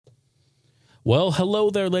Well,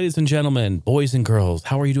 hello there, ladies and gentlemen, boys and girls.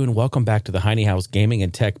 How are you doing? Welcome back to the Heine House Gaming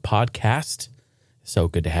and Tech Podcast. So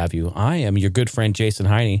good to have you. I am your good friend, Jason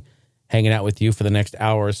Heine, hanging out with you for the next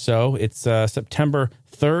hour or so. It's September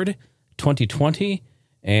 3rd, 2020,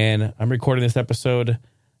 and I'm recording this episode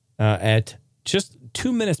at just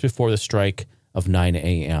 2 minutes before the strike of 9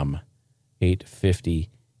 a.m., 8:58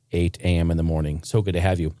 a.m. in the morning. So good to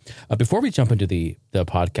have you. Before we jump into the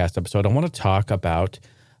podcast episode, I want to talk about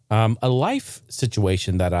a life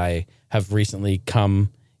situation that I have recently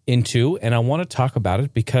come into, and I want to talk about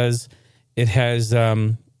it because it has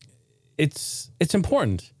it's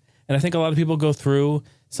important, and I think a lot of people go through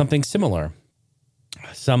something similar.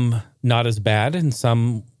 Some not as bad, and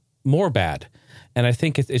some more bad, and I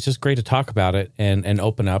think it's just great to talk about it and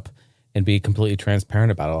open up and be completely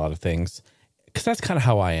transparent about a lot of things, because that's kind of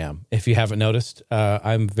how I am. If you haven't noticed,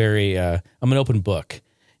 I'm an open book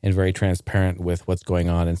and very transparent with what's going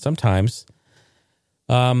on. And sometimes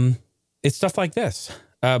it's stuff like this.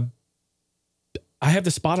 I have the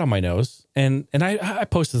spot on my nose, and I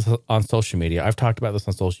posted this on social media. I've talked about this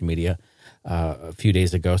on social media a few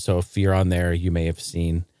days ago. So if you're on there, you may have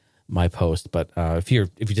seen my post. But if you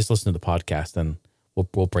just listen to the podcast, then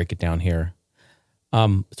we'll break it down here.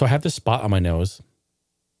 So I have this spot on my nose.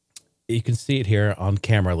 You can see it here on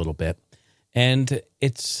camera a little bit. And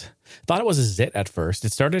thought it was a zit at first.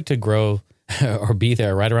 It started to grow or be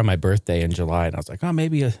there right around my birthday in July. And I was like, oh,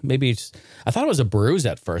 maybe it's, I thought it was a bruise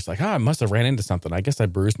at first. Like, I must have ran into something. I guess I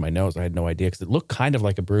bruised my nose. I had no idea because it looked kind of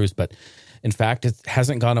like a bruise, but in fact, it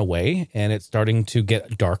hasn't gone away, and it's starting to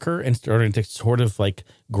get darker and starting to sort of like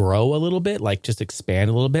grow a little bit, like just expand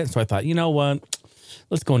a little bit. So I thought, you know what?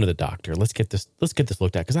 Let's go into the doctor. Let's get this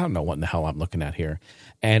looked at, because I don't know what in the hell I'm looking at here.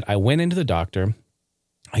 And I went into the doctor.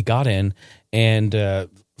 I got in, and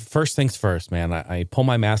first things first, man, I pull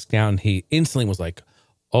my mask down. He instantly was like,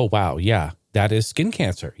 oh, wow, yeah, that is skin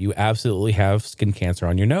cancer. You absolutely have skin cancer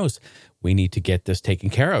on your nose. We need to get this taken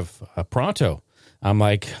care of pronto. I'm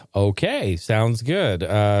like, okay, sounds good.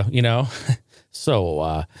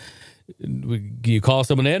 So you call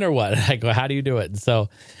someone in or what? I go, how do you do it? So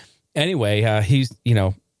anyway,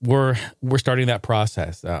 we're starting that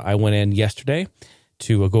process. I went in yesterday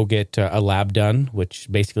to go get a lab done,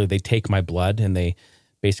 which basically they take my blood and they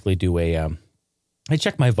basically do they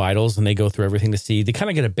check my vitals, and they go through everything to see, they kind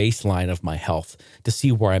of get a baseline of my health to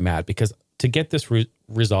see where I'm at, because to get this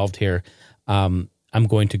resolved here, I'm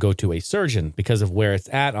going to go to a surgeon because of where it's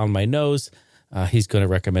at on my nose. He's going to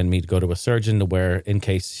recommend me to go to a surgeon to where, in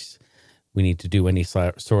case we need to do any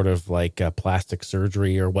sort of like plastic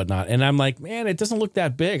surgery or whatnot. And I'm like, man, it doesn't look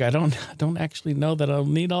that big. I don't actually know that I'll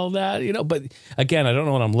need all that, but again, I don't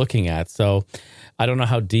know what I'm looking at. So I don't know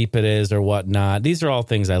how deep it is or whatnot. These are all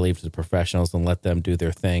things I leave to the professionals and let them do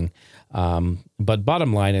their thing. But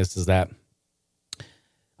bottom line is that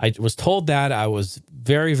I was told that. I was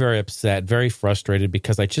very, very upset, very frustrated,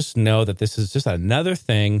 because I just know that this is just another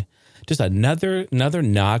thing, just another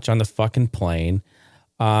notch on the fucking plane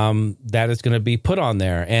that is going to be put on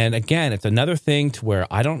there. And again, it's another thing to where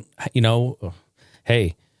I don't,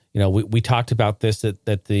 we talked about this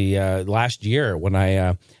at the last year when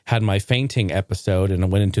I had my fainting episode and I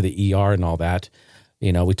went into the ER and all that.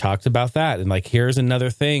 We talked about that. And like, here's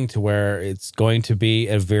another thing to where it's going to be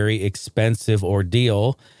a very expensive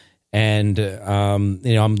ordeal. And,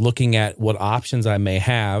 I'm looking at what options I may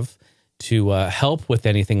have to help with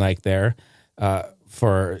anything like there.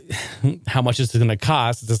 For how much it's going to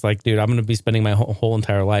cost. It's just like, dude, I'm going to be spending my whole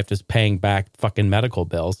entire life just paying back fucking medical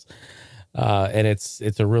bills. And it's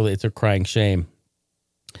a crying shame.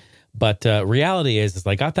 But reality is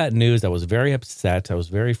I got that news. I was very upset. I was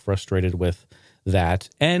very frustrated with that.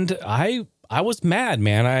 And I was mad,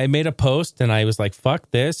 man. I made a post and I was like, fuck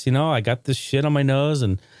this. I got this shit on my nose,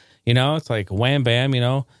 and, it's like wham, bam,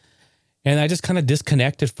 and I just kind of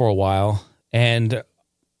disconnected for a while. And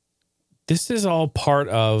this is all part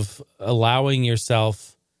of allowing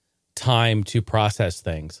yourself time to process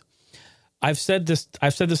things. I've said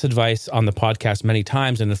this advice on the podcast many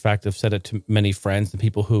times, and in fact, I've said it to many friends and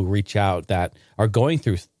people who reach out that are going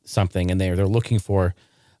through something, and they're looking for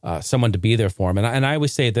someone to be there for them. And I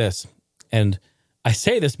always say this, and I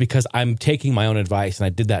say this because I'm taking my own advice, and I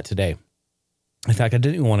did that today. In fact, I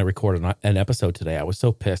didn't even want to record an episode today. I was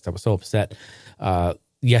so pissed. I was so upset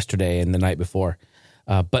yesterday and the night before.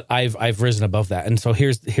 But I've risen above that. And so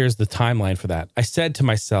here's the timeline for that. I said to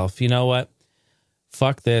myself, you know what?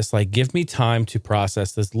 Fuck this. Like, give me time to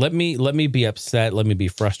process this. Let me be upset. Let me be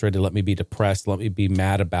frustrated. Let me be depressed. Let me be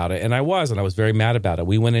mad about it. And I was very mad about it.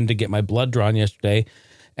 We went in to get my blood drawn yesterday,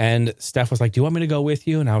 and Steph was like, do you want me to go with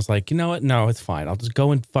you? And I was like, you know what? No, it's fine. I'll just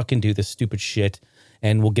go and fucking do this stupid shit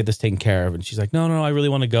and we'll get this taken care of. And she's like, no, I really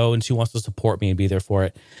want to go. And she wants to support me and be there for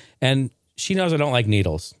it. And she knows I don't like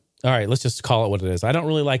needles. All right, let's just call it what it is. I don't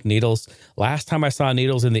really like needles. Last time I saw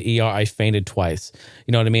needles in the ER, I fainted twice.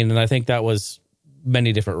 You know what I mean? And I think that was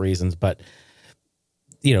many different reasons. But,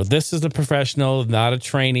 you know, this is a professional, not a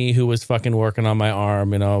trainee who was fucking working on my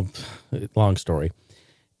arm, you know, long story.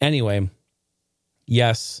 Anyway,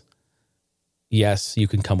 yes, you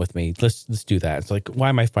can come with me. Let's do that. It's like, why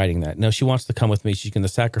am I fighting that? No, she wants to come with me. She's going to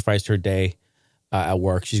sacrifice her day at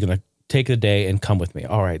work. She's going to take the day and come with me.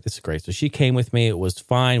 All right, this is great. So she came with me. It was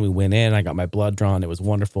fine. We went in. I got my blood drawn. It was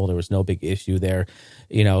wonderful. There was no big issue there.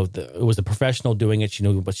 You know, it was a professional doing it. She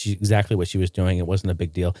knew exactly what she was doing. It wasn't a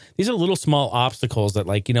big deal. These are little small obstacles that,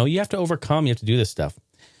 like, you know, you have to overcome. You have to do this stuff.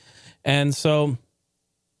 And so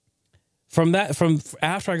from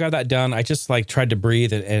after I got that done, I just like tried to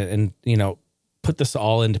breathe and you know, put this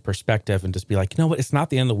all into perspective and just be like, you know what? It's not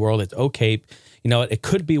the end of the world. It's okay. You know, it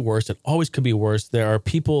could be worse. It always could be worse. There are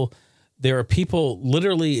people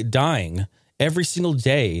literally dying every single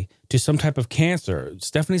day to some type of cancer.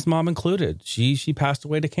 Stephanie's mom included. She passed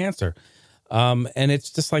away to cancer. And it's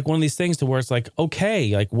just like one of these things to where it's like,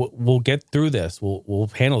 okay, like we'll get through this. We'll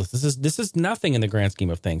handle this. This is nothing in the grand scheme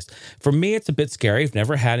of things. For me, it's a bit scary. I've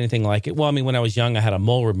never had anything like it. Well, I mean, when I was young, I had a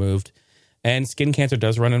mole removed, and skin cancer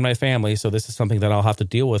does run in my family. So this is something that I'll have to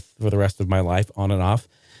deal with for the rest of my life, on and off,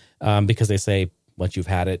 because they say once you've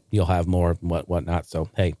had it, you'll have more, whatnot. So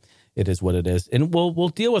hey, it is what it is, and we'll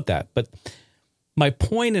deal with that. But my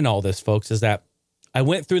point in all this, folks, is that I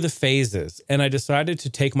went through the phases, and I decided to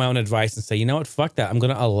take my own advice and say, you know what, fuck that. I'm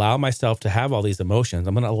going to allow myself to have all these emotions.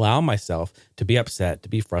 I'm going to allow myself to be upset, to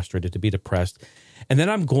be frustrated, to be depressed. And then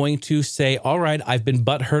I'm going to say, all right, I've been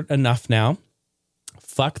butthurt enough now.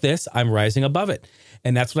 Fuck this. I'm rising above it.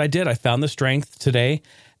 And that's what I did. I found the strength today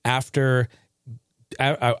after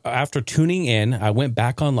tuning in. I went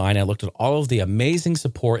back online. I looked at all of the amazing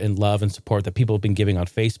support and love and support that people have been giving on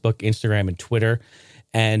Facebook, Instagram, and Twitter.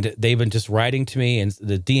 And they've been just writing to me, and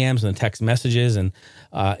the DMs and the text messages, and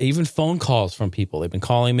even phone calls from people. They've been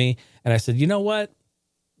calling me, and I said, you know what?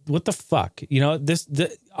 What the fuck? You know,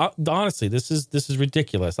 honestly, this is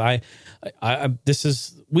ridiculous. We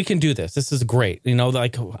can do this. This is great. You know,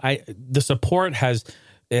 like the support has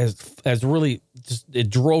really just, it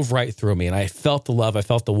drove right through me, and I felt the love. I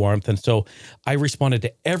felt the warmth. And so I responded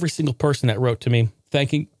to every single person that wrote to me,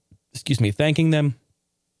 thanking them,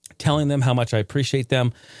 telling them how much I appreciate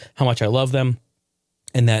them, how much I love them,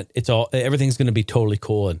 and that everything's going to be totally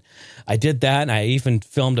cool. And I did that. And I even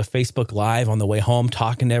filmed a Facebook Live on the way home,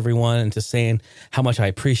 talking to everyone and just saying how much I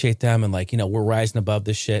appreciate them. And like, you know, we're rising above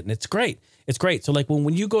this shit, and it's great. It's great. So like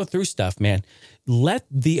when you go through stuff, man, let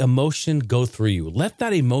the emotion go through you. Let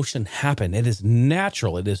that emotion happen. It is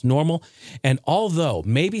natural. It is normal. And although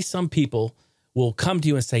maybe some people will come to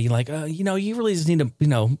you and say, you're like, you know, you really just need to, you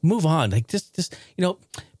know, move on. Like just, you know,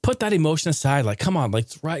 put that emotion aside. Like, come on, like,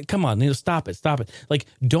 right. Come on, you know, stop it. Like,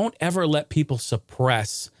 don't ever let people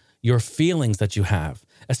suppress your feelings that you have,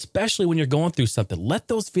 especially when you're going through something. Let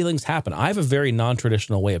those feelings happen. I have a very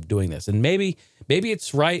non-traditional way of doing this, and maybe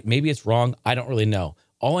it's right. Maybe it's wrong. I don't really know.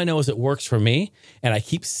 All I know is it works for me, and I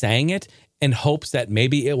keep saying it in hopes that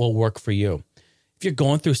maybe it will work for you. If you're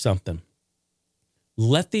going through something,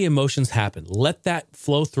 let the emotions happen. Let that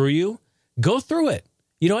flow through you. Go through it.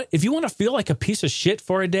 You know what? If you want to feel like a piece of shit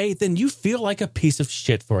for a day, then you feel like a piece of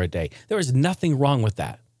shit for a day. There is nothing wrong with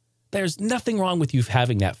that. There's nothing wrong with you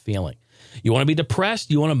having that feeling. You want to be depressed?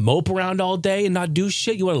 You want to mope around all day and not do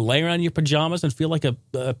shit? You want to lay around in your pajamas and feel like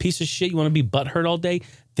a piece of shit? You want to be butthurt all day?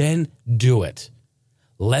 Then do it.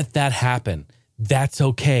 Let that happen. That's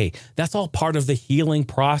okay. That's all part of the healing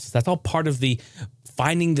process. That's all part of the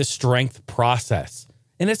finding the strength process.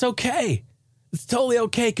 And it's okay. It's totally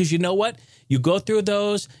okay, because you know what? You go through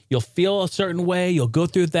those, you'll feel a certain way, you'll go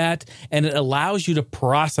through that, and it allows you to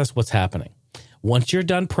process what's happening. Once you're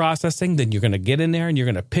done processing, then you're going to get in there and you're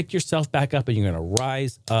going to pick yourself back up and you're going to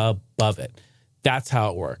rise above it. That's how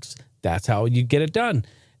it works. That's how you get it done.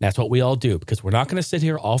 That's what we all do, because we're not going to sit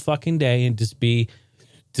here all fucking day and just be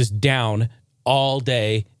just down all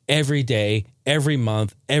day, every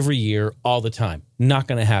month, every year, all the time. Not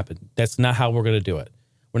going to happen. That's not how we're going to do it.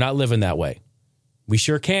 We're not living that way. We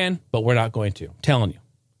sure can, but we're not going to. I'm telling you,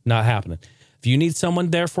 not happening. If you need someone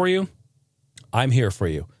there for you, I'm here for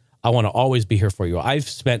you. I want to always be here for you. I've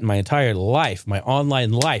spent my entire life, my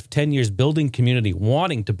online life, 10 years building community,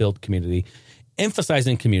 wanting to build community,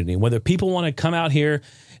 emphasizing community. Whether people want to come out here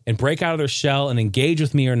and break out of their shell and engage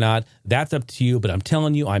with me or not, that's up to you. But I'm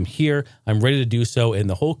telling you, I'm here. I'm ready to do so. And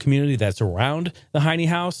the whole community that's around the Heine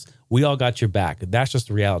House, we all got your back. That's just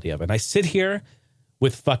the reality of it. And I sit here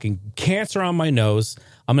with fucking cancer on my nose.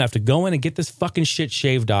 I'm gonna have to go in and get this fucking shit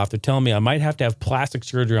shaved off. They're telling me I might have to have plastic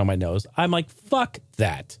surgery on my nose. I'm like, fuck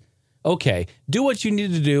that. Okay, do what you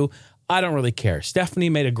need to do. I don't really care. Stephanie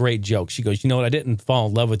made a great joke. She goes, you know what? I didn't fall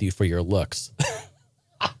in love with you for your looks.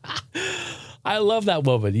 I love that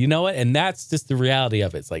woman. You know what? And that's just the reality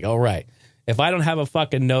of it. It's like, all right, if I don't have a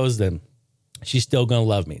fucking nose, then she's still going to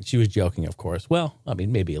love me. She was joking, of course. Well, I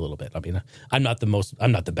mean, maybe a little bit. I mean, I'm not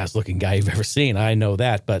the best looking guy you've ever seen. I know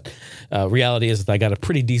that. But reality is that I got a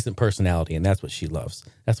pretty decent personality, and that's what she loves.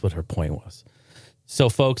 That's what her point was. So,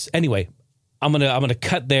 folks, anyway, I'm gonna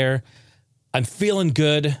cut there. I'm feeling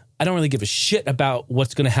good. I don't really give a shit about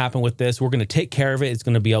what's going to happen with this. We're going to take care of it. It's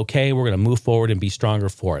going to be okay. We're going to move forward and be stronger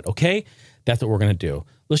for it. Okay? That's what we're going to do.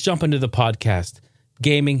 Let's jump into the podcast.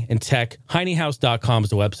 Gaming and tech. HeineHouse.com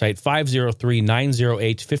is the website.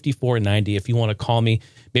 503-908-5490. If you want to call me,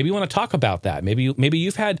 maybe you want to talk about that. Maybe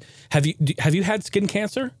you've had, have you had skin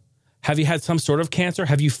cancer? Have you had some sort of cancer?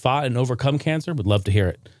 Have you fought and overcome cancer? Would love to hear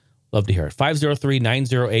it.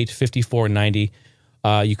 503-908-5490.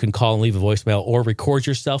 You can call and leave a voicemail or record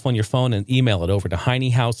yourself on your phone and email it over to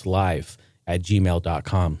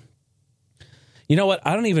heinehouselive@gmail.com. You know what?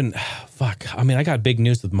 I don't even, fuck. I mean, I got big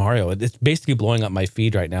news with Mario. It's basically blowing up my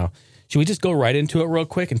feed right now. Should we just go right into it real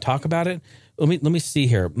quick and talk about it? Let me see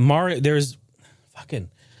here. Mario, it was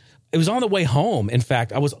on the way home. In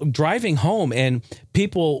fact, I was driving home and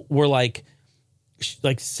people were like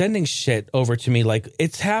sending shit over to me. Like,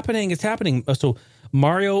 it's happening. So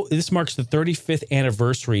Mario, this marks the 35th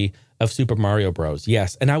anniversary of Super Mario Bros.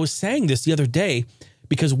 Yes. And I was saying this the other day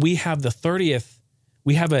because we have the 30th.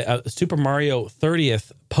 We have a Super Mario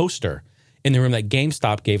 30th poster in the room that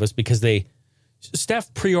GameStop gave us because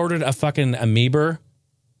Steph pre-ordered a fucking Amiibo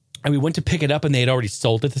and we went to pick it up and they had already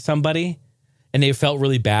sold it to somebody and they felt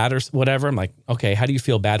really bad or whatever. I'm like, okay, how do you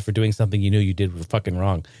feel bad for doing something you knew you did fucking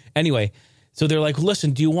wrong? Anyway, so they're like,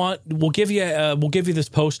 listen, we'll give you this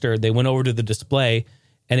poster. They went over to the display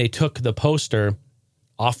and they took the poster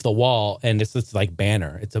off the wall and it's this like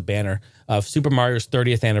banner. It's a banner of Super Mario's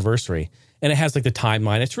 30th anniversary. And it has like the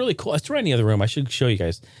timeline. It's really cool. It's right in the other room. I should show you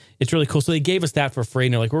guys. It's really cool. So they gave us that for free.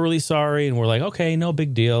 And they're like, we're really sorry. And we're like, okay, no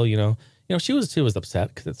big deal. You know, she was upset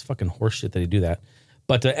because it's fucking horseshit that they do that.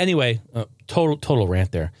 But anyway, total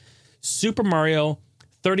rant there. Super Mario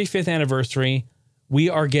 35th anniversary. We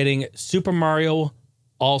are getting Super Mario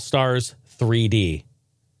All-Stars 3D.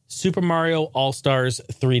 Super Mario All-Stars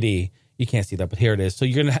 3D. You can't see that, but here it is. So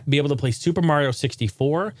you're going to be able to play Super Mario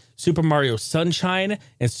 64, Super Mario Sunshine,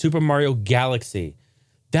 and Super Mario Galaxy.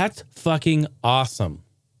 That's fucking awesome,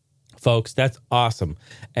 folks. That's awesome.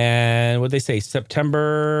 And what they say,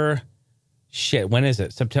 September... Shit, when is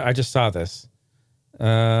it? September. I just saw this.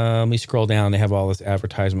 Let me scroll down. They have all this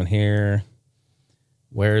advertisement here.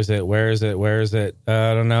 Where is it?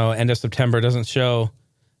 I don't know. End of September. Doesn't show.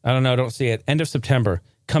 I don't know. Don't see it. End of September.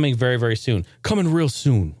 Coming very, very soon. Coming real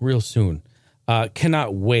soon.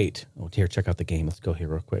 Cannot wait. Oh, here, check out the game. Let's go here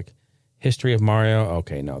real quick. History of Mario.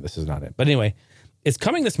 Okay, no, this is not it. But anyway, it's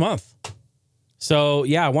coming this month. So,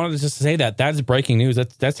 yeah, I wanted to just say that. That's breaking news.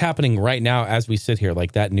 That's happening right now as we sit here.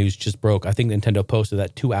 Like, that news just broke. I think Nintendo posted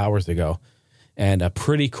that 2 hours ago. And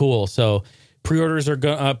pretty cool. So, pre-orders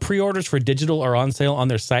for digital are on sale on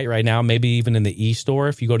their site right now. Maybe even in the e-store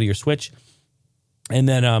if you go to your Switch. And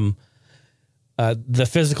then... the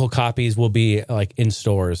physical copies will be like in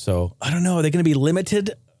stores. So I don't know. Are they going to be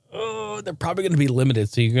limited? Oh, they're probably going to be limited.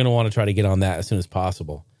 So you're going to want to try to get on that as soon as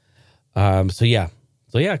possible. So yeah,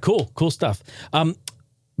 cool stuff.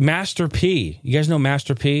 Master P, you guys know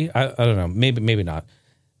Master P? I don't know. Maybe not.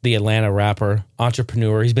 The Atlanta rapper,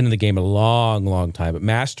 entrepreneur. He's been in the game a long time. But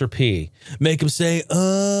Master P, make him say,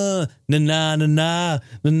 na na na na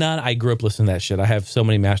na. I grew up listening to that shit. I have so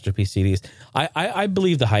many Master P CDs. I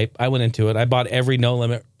believe the hype. I went into it. I bought every No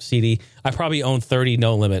Limit CD. I probably own 30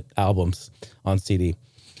 No Limit albums on CD.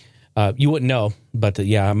 You wouldn't know, but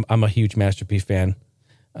yeah, I'm a huge Master P fan.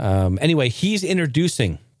 Anyway, he's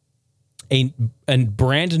introducing a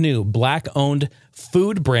brand new Black-owned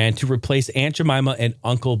food brand to replace Aunt Jemima and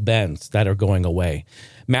Uncle Ben's that are going away.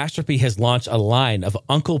 Master P has launched a line of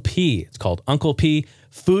Uncle P. It's called Uncle P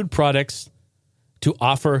food products to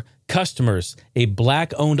offer customers a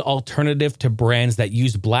Black-owned alternative to brands that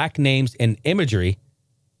use Black names and imagery,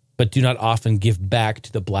 but do not often give back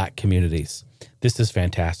to the Black communities. This is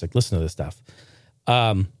fantastic. Listen to this stuff.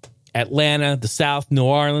 Atlanta, the South, New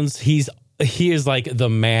Orleans, he is like the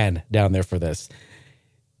man down there for this.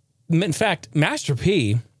 In fact, Master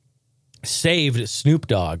P saved Snoop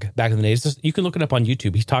Dogg back in the days. You can look it up on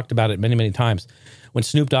YouTube. He's talked about it many, many times. When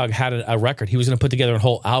Snoop Dogg had a record, he was going to put together a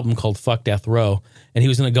whole album called Fuck Death Row, and he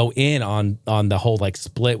was going to go in on the whole like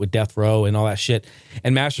split with Death Row and all that shit.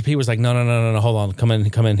 And Master P was like, no, hold on, come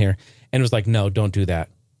in here. And it was like, no, don't do that.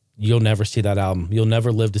 You'll never see that album. You'll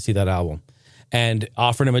never live to see that album. And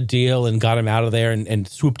offered him a deal and got him out of there and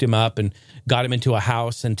swooped him up and got him into a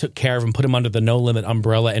house and took care of him, put him under the No Limit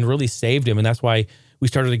umbrella and really saved him. And that's why we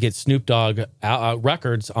started to get Snoop Dogg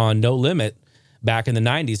records on No Limit back in the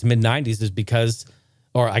 90s, mid-90s, is because,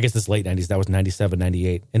 or I guess this late 90s, that was 97,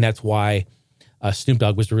 98. And that's why Snoop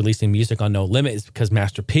Dogg was releasing music on No Limit, is because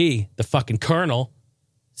Master P, the fucking Colonel,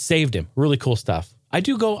 saved him. Really cool stuff. I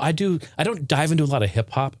don't dive into a lot of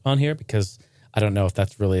hip hop on here because I don't know if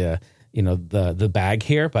that's really the bag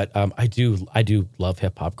here, but I do love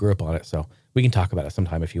hip hop. Grew up on it, so we can talk about it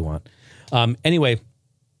sometime if you want. Anyway,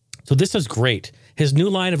 so this is great. His new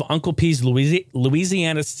line of Uncle P's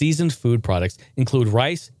Louisiana seasoned food products include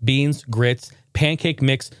rice, beans, grits, pancake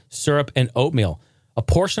mix, syrup, and oatmeal. A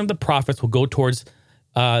portion of the profits will go towards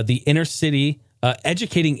the inner city,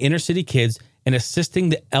 educating inner city kids and assisting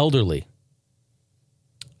the elderly.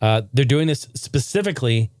 They're doing this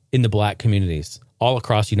specifically in the black communities all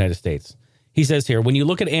across the United States. He says here, when you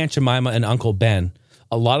look at Aunt Jemima and Uncle Ben,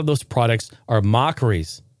 a lot of those products are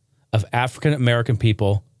mockeries of African-American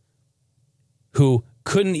people who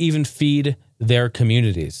couldn't even feed their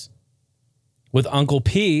communities. With Uncle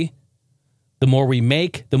P, the more we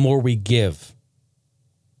make, the more we give.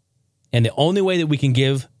 And the only way that we can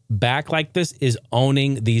give back like this is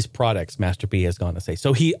owning these products, Master P has gone to say.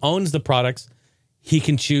 So he owns the products. He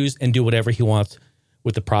can choose and do whatever he wants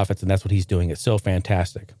with the profits, and that's what he's doing. It's so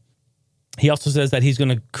fantastic. He also says that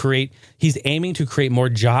he's aiming to create more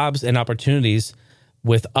jobs and opportunities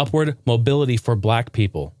with upward mobility for black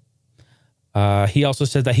people. He also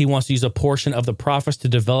said that he wants to use a portion of the profits to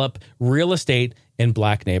develop real estate in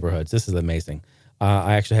black neighborhoods. This is amazing.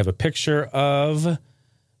 I actually have a picture of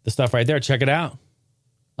the stuff right there. Check it out.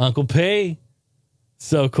 Uncle P.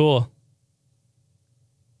 So cool.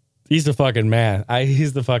 He's the fucking man.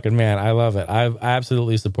 He's the fucking man. I love it. I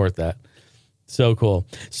absolutely support that. So cool.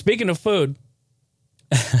 Speaking of food,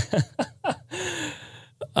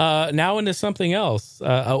 now into something else.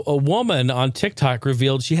 A woman on TikTok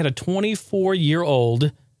revealed she had a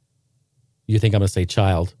 24-year-old, you think I'm going to say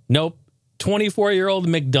child? Nope. 24-year-old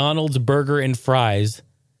McDonald's burger and fries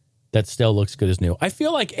that still looks good as new. I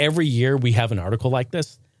feel like every year we have an article like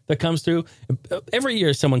this that comes through. Every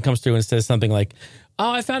year someone comes through and says something like, oh,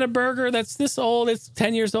 I found a burger that's this old. It's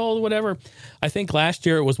 10 years old, whatever. I think last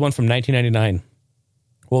year it was one from 1999.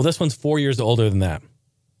 Well, this one's 4 years older than that.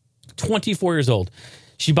 24 years old.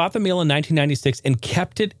 She bought the meal in 1996 and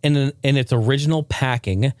kept it in its original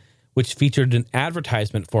packing, which featured an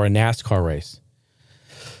advertisement for a NASCAR race.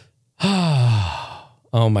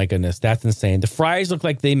 Oh my goodness, that's insane. The fries look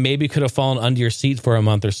like they maybe could have fallen under your seat for a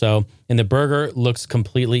month or so, and the burger looks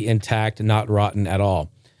completely intact, not rotten at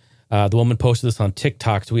all. The woman posted this on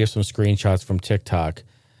TikTok, so we have some screenshots from TikTok.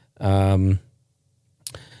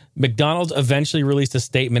 McDonald's eventually released a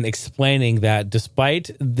statement explaining that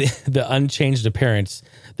despite the unchanged appearance,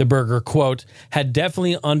 the burger, quote, had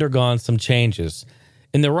definitely undergone some changes.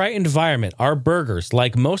 In the right environment, our burgers,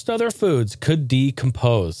 like most other foods, could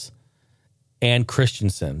decompose. Ann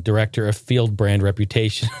Christensen, director of field brand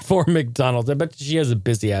reputation for McDonald's. I bet she has a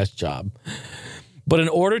busy-ass job. But in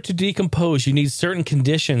order to decompose, you need certain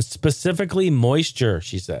conditions, specifically moisture,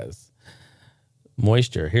 she says.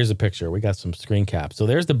 Moisture. Here's a picture. We got some screen caps. So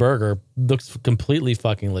there's the burger. Looks completely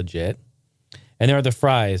fucking legit. And there are the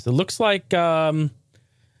fries. It looks like, oh,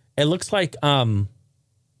 look at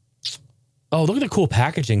the cool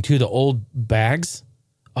packaging too. The old bags.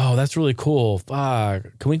 Oh, that's really cool.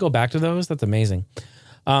 Can we go back to those? That's amazing.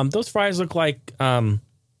 Those fries look like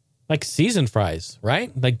seasoned fries,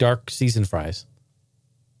 right? Like dark seasoned fries.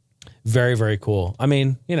 Very, very cool. I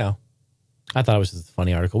mean, I thought it was just a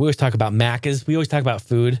funny article. We always talk about Macca's. We always talk about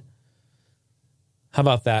food. How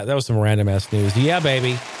about that? That was some random ass news. Yeah,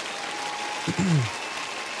 baby.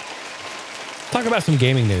 Talk about some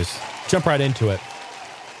gaming news. Jump right into it.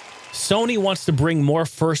 Sony wants to bring more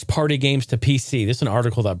first-party games to PC. This is an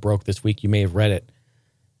article that broke this week. You may have read it.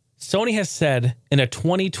 Sony has said in a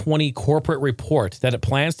 2020 corporate report that it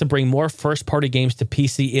plans to bring more first-party games to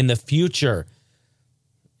PC in the future.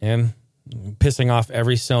 And pissing off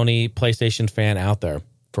every Sony PlayStation fan out there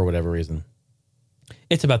for whatever reason.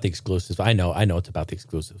 It's about the exclusives. I know it's about the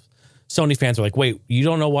exclusives. Sony fans are like, wait, you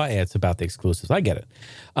don't know why? It's about the exclusives. I get it.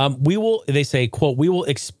 They say, quote, we will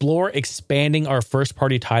explore expanding our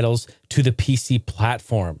first-party titles to the PC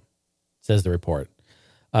platform, says the report.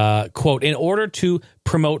 Quote, in order to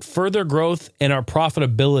promote further growth in our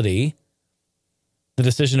profitability, the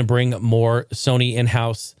decision to bring more Sony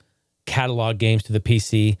in-house catalog games to the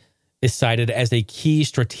PC is cited as a key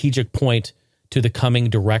strategic point to the coming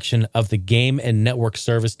direction of the game and network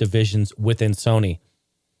service divisions within Sony.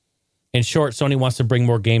 In short, Sony wants to bring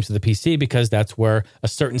more games to the PC because that's where a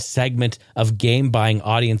certain segment of game buying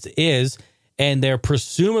audience is, and they're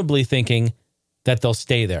presumably thinking that they'll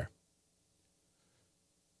stay there.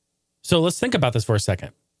 So let's think about this for a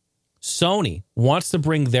second. Sony wants to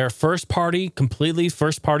bring their completely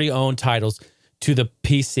first-party owned titles to the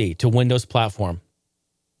PC, to Windows platform.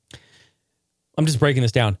 I'm just breaking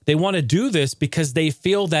this down. They want to do this because they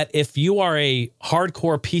feel that if you are a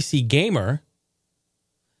hardcore PC gamer,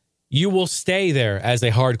 you will stay there as a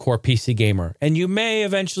hardcore PC gamer. And you may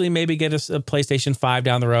eventually maybe get a PlayStation 5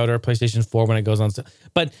 down the road or a PlayStation 4 when it goes on.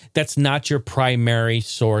 But that's not your primary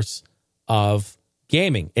source of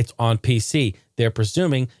gaming. It's on PC. They're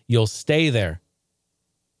presuming you'll stay there.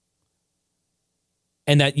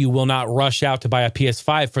 And that you will not rush out to buy a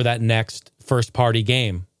PS5 for that next first-party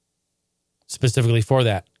game. Specifically for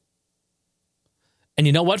that. And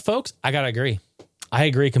you know what, folks? I got to agree. I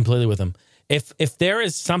agree completely with them. If there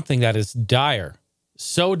is something that is dire,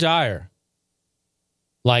 so dire,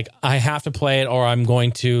 like I have to play it or I'm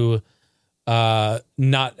going to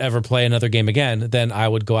not ever play another game again, then I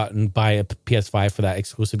would go out and buy a PS5 for that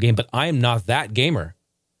exclusive game. But I am not that gamer.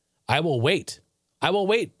 I will wait.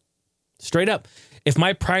 Straight up. If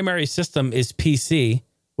my primary system is PC,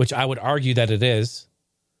 which I would argue that it is,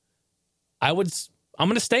 I'm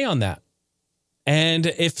going to stay on that. And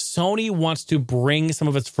if Sony wants to bring some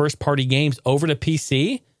of its first-party games over to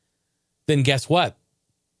PC, then guess what?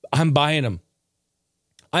 I'm buying them.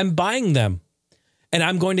 I'm buying them. And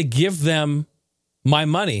I'm going to give them my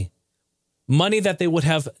money. Money that they would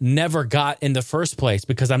have never got in the first place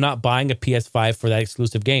because I'm not buying a PS5 for that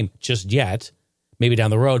exclusive game just yet. Maybe down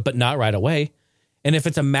the road, but not right away. And if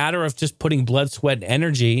it's a matter of just putting blood, sweat, and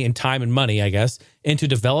energy and time and money, I guess, into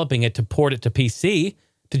developing it to port it to PC,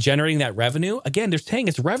 to generating that revenue, again, they're saying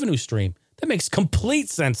it's revenue stream. That makes complete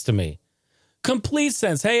sense to me. Complete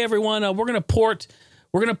sense. Hey, everyone, we're gonna port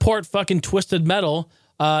fucking Twisted Metal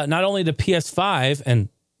not only to PS5, and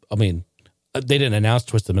I mean, they didn't announce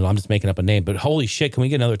Twisted Metal. I'm just making up a name, but holy shit, can we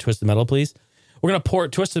get another Twisted Metal, please? We're gonna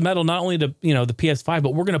port Twisted Metal not only to the PS5,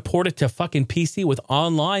 but we're gonna port it to fucking PC with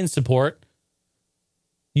online support.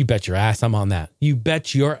 You bet your ass I'm on that. You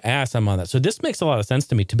bet your ass I'm on that. So this makes a lot of sense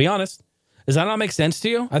to me. To be honest, does that not make sense to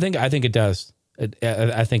you? I think it does.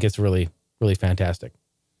 I think it's really, really fantastic.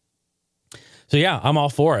 So yeah, I'm all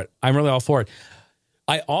for it. I'm really all for it.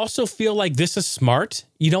 I also feel like this is smart.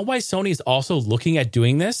 You know why Sony is also looking at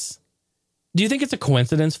doing this? Do you think it's a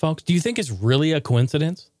coincidence, folks? Do you think it's really a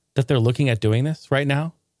coincidence that they're looking at doing this right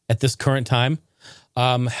now at this current time?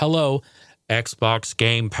 Hello, Xbox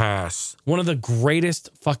Game Pass. One of the greatest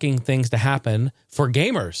fucking things to happen for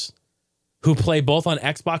gamers who play both on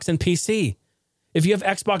Xbox and PC. If you have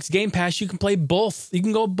Xbox Game Pass, you can play both. You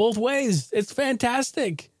can go both ways. It's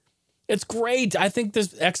fantastic. It's great. I think this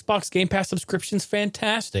Xbox Game Pass subscription is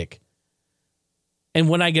fantastic. And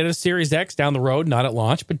when I get a Series X down the road, not at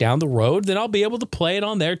launch, but down the road, then I'll be able to play it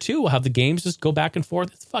on there too. We'll have the games just go back and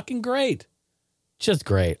forth. It's fucking great. Just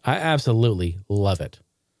great. I absolutely love it.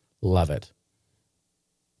 Love it.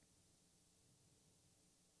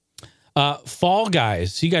 Fall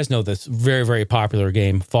Guys. You guys know this very, very popular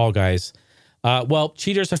game, Fall Guys. Well,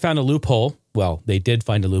 cheaters have found a loophole. Well, they did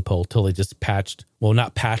find a loophole till they just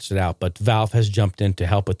not patched it out, but Valve has jumped in to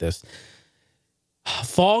help with this.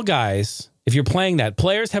 Fall Guys, if you're playing that,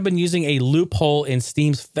 players have been using a loophole in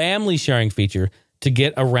Steam's family sharing feature to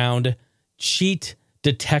get around cheat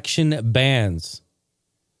detection bans.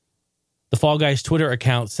 The Fall Guys Twitter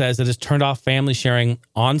account says it has turned off family sharing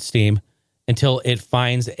on Steam until it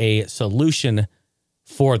finds a solution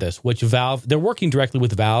for this, which they're working directly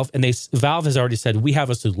with Valve, and Valve has already said, we have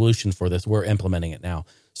a solution for this. We're implementing it now.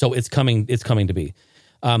 So it's coming to be.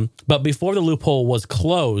 But before the loophole was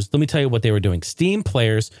closed, let me tell you what they were doing. Steam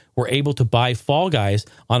players were able to buy Fall Guys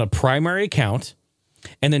on a primary account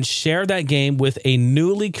and then share that game with a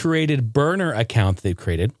newly created burner account they've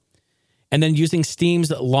created. And then using Steam's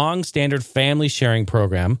long standard family sharing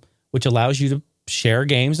program, which allows you to share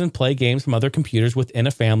games and play games from other computers within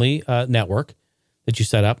a family network that you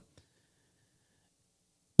set up.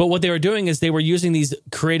 But what they were doing is they were using these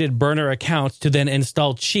created burner accounts to then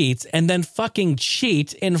install cheats and then fucking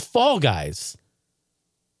cheat in Fall Guys.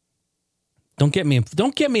 Don't get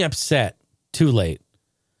me upset too late.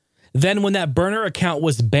 Then when that burner account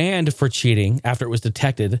was banned for cheating after it was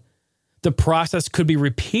detected, the process could be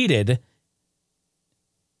repeated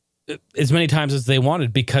as many times as they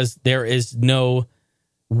wanted because there is no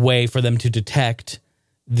way for them to detect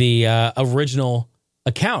the original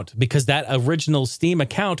account, because that original Steam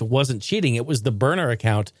account wasn't cheating. It was the burner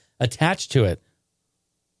account attached to it.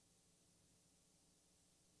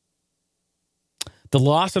 The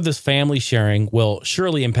loss of this family sharing will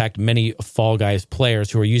surely impact many Fall Guys players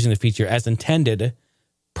who are using the feature as intended,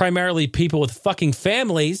 primarily people with fucking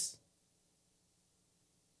families.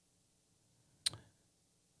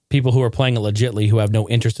 People who are playing it legitly, who have no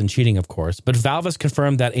interest in cheating, of course. But Valve has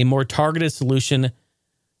confirmed that a more targeted solution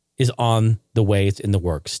is on the way. It's in the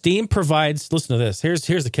works. Steam provides, listen to this. Here's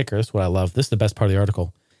the kicker. This is what I love. This is the best part of the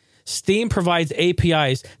article. Steam provides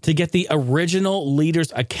APIs to get the original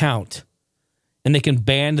leader's account, and they can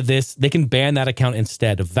ban that account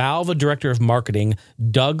instead. Valve director of marketing,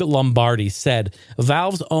 Doug Lombardi, said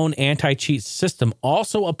Valve's own anti-cheat system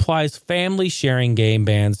also applies family sharing game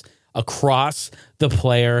bans across the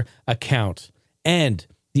player account, and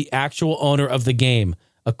the actual owner of the game,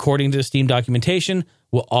 according to the Steam documentation,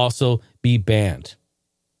 will also be banned.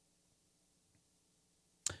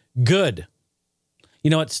 Good. You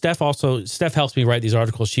know what? Steph helps me write these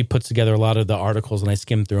articles. She puts together a lot of the articles, and I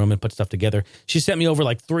skim through them and put stuff together. She sent me over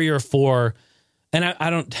like 3 or 4, and I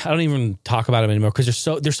don't even talk about them anymore because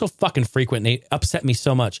they're so fucking frequent, and they upset me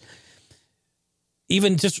so much.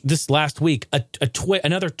 Even just this last week,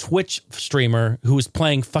 another Twitch streamer who was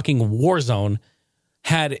playing fucking Warzone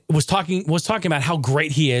was talking about how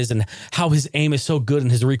great he is and how his aim is so good and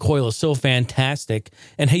his recoil is so fantastic,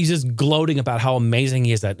 and he's just gloating about how amazing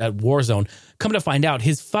he is at Warzone. Come to find out,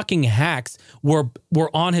 his fucking hacks were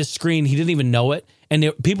on his screen. He didn't even know it, and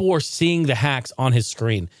people were seeing the hacks on his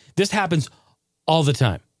screen. This happens all the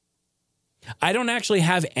time. I don't actually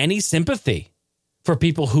have any sympathy for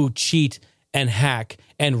people who cheat and hack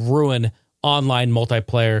and ruin online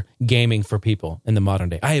multiplayer gaming for people in the modern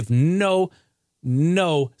day. I have no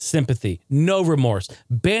sympathy, no remorse.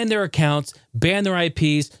 Ban their accounts, ban their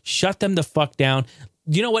IPs, shut them the fuck down.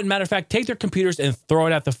 You know what? Matter of fact, take their computers and throw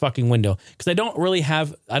it out the fucking window, because I don't really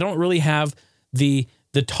have the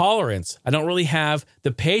tolerance. I don't really have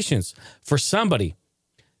the patience for somebody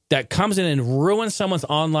that comes in and ruins someone's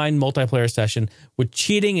online multiplayer session with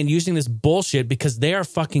cheating and using this bullshit, because they are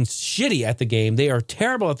fucking shitty at the game. They are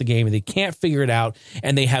terrible at the game, and they can't figure it out,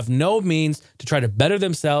 and they have no means to try to better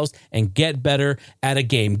themselves and get better at a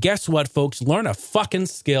game. Guess what, folks? Learn a fucking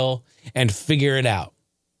skill and figure it out.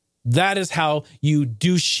 That is how you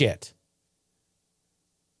do shit.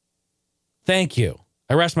 Thank you.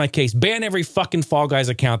 I rest my case. Ban every fucking Fall Guys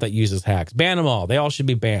account that uses hacks. Ban them all. They all should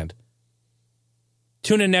be banned.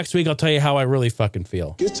 Tune in next week. I'll tell you how I really fucking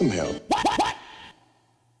feel. Get some help.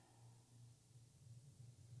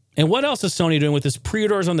 And what else is Sony doing with this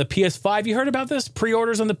pre-orders on the PS5? You heard about this?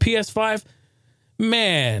 Pre-orders on the PS5?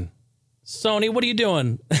 Man, Sony, what are you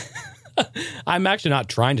doing? I'm actually not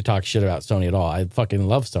trying to talk shit about Sony at all. I fucking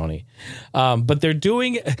love Sony. But they're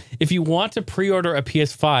doing, if you want to pre-order a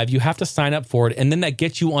PS5, you have to sign up for it. And then that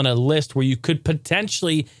gets you on a list where you could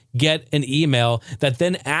potentially get an email that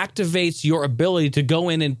then activates your ability to go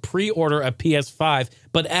in and pre-order a PS5.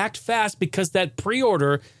 But act fast, because that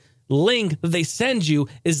pre-order link that they send you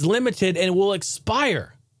is limited and will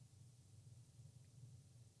expire.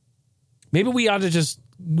 Maybe we ought to just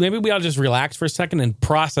relax for a second and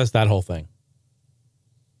process that whole thing.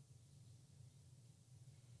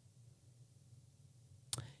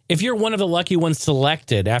 If you're one of the lucky ones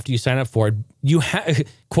selected after you sign up for it, you have,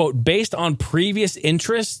 quote, based on previous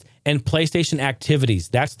interests and PlayStation activities.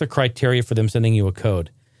 That's the criteria for them sending you a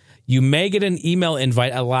code. You may get an email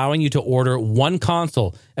invite allowing you to order one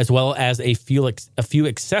console as well as a few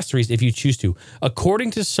accessories if you choose to.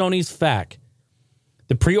 According to Sony's FAQ,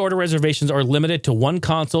 the pre-order reservations are limited to one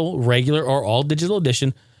console, regular or all digital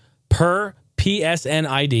edition, per PSN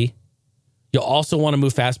ID. You'll also want to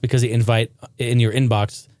move fast because the invite in your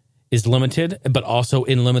inbox is limited, but also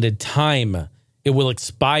in limited time. It will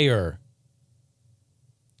expire.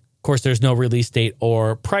 Of course, there's no release date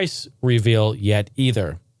or price reveal yet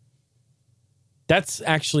either. That's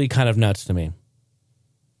actually kind of nuts to me.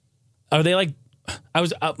 Are they like,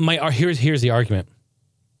 here's the argument.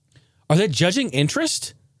 Are they judging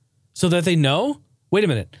interest so that they know? Wait a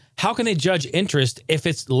minute. How can they judge interest if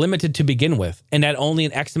it's limited to begin with and that only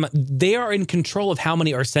an X amount? They are in control of how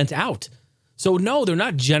many are sent out. So no, they're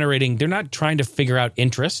not trying to figure out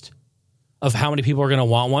interest of how many people are going to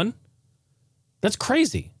want one. That's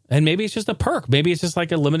crazy. And maybe it's just a perk. Maybe it's just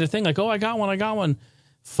like a limited thing. Like, oh, I got one.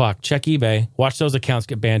 Fuck, check eBay. Watch those accounts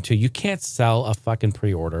get banned too. You can't sell a fucking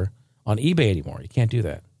pre-order on eBay anymore. You can't do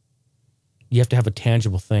that. You have to have a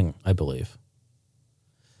tangible thing, I believe.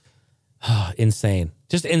 Insane.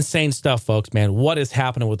 Just insane stuff, folks, man. What is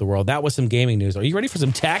happening with the world? That was some gaming news. Are you ready for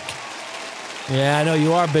some tech? Yeah, I know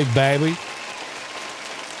you are, big baby.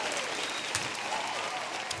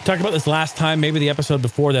 Talked about this last time, maybe the episode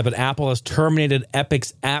before that, but Apple has terminated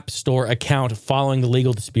Epic's App Store account following the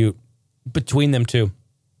legal dispute between them two.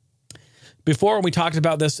 Before, when we talked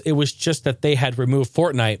about this, it was just that they had removed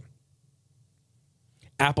Fortnite.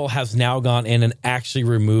 Apple has now gone in and actually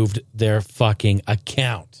removed their fucking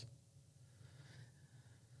account.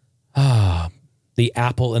 The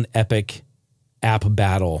Apple and Epic app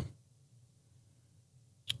battle.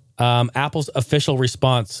 Apple's official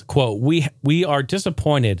response, quote, we are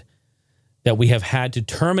disappointed that we have had to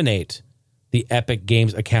terminate the Epic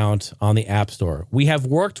Games account on the App Store. We have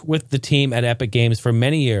worked with the team at Epic Games for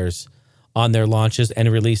many years on their launches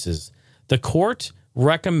and releases. The court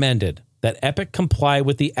recommended that Epic comply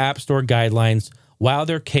with the App Store guidelines while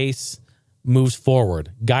their case moves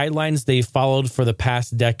forward. Guidelines they followed for the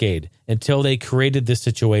past decade until they created this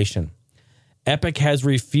situation. Epic has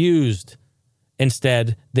refused.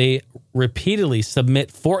 Instead, they repeatedly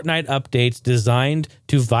submit Fortnite updates designed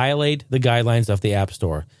to violate the guidelines of the App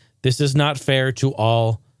Store. This is not fair to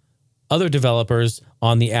all other developers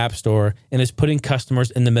on the App Store and is putting customers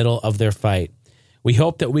in the middle of their fight. We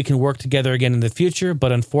hope that we can work together again in the future,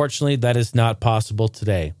 but unfortunately, that is not possible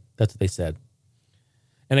today. That's what they said.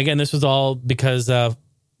 And again, this was all because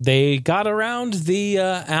they got around the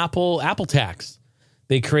Apple tax.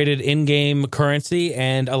 They created in-game currency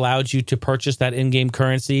and allowed you to purchase that in-game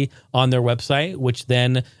currency on their website, which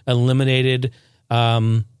then eliminated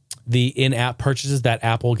the in-app purchases that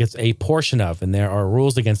Apple gets a portion of. And there are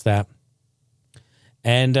rules against that.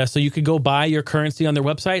 And so you could go buy your currency on their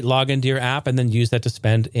website, log into your app, and then use that to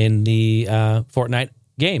spend in the Fortnite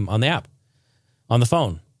game on the app, on the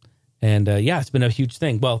phone. And yeah, it's been a huge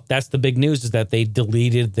thing. Well, that's the big news, is that they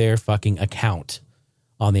deleted their fucking account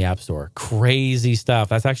on the App Store. Crazy stuff.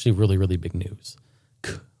 That's actually really, really big news.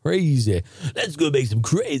 Crazy. Let's go make some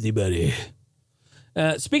crazy money.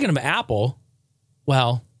 Speaking of Apple,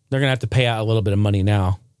 well, they're going to have to pay out a little bit of money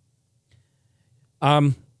now.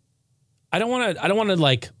 I don't want to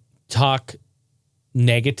like talk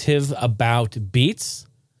negative about Beats,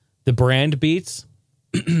 the brand Beats,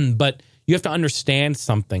 but you have to understand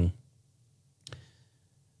something.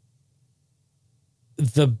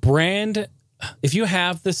 The brand, if you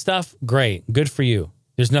have this stuff, great, good for you.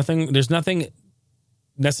 There's nothing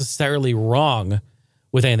necessarily wrong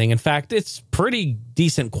with anything. In fact, it's pretty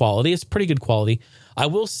decent quality. It's pretty good quality. I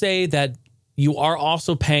will say that you are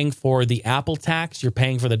also paying for the Apple tax. You're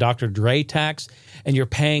paying for the Dr. Dre tax, and you're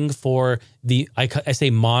paying for the, I say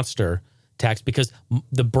Monster tax, because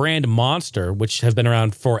the brand Monster, which have been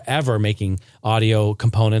around forever making audio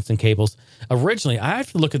components and cables, originally, I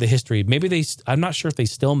have to look at the history. Maybe I'm not sure if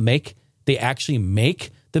they actually make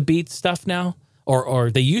the Beats stuff now, or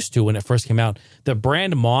they used to when it first came out. The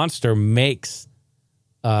brand Monster makes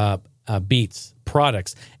Beats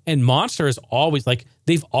products, and Monster is always like,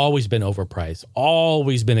 they've always been overpriced,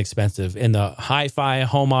 always been expensive in the hi-fi,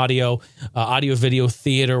 home audio, audio, video,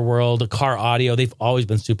 theater world, car audio. They've always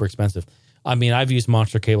been super expensive. I mean, I've used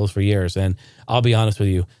Monster cables for years, and I'll be honest with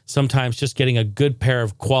you, sometimes just getting a good pair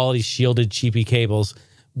of quality shielded cheapy cables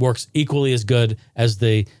works equally as good as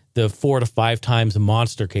the 4 to 5 times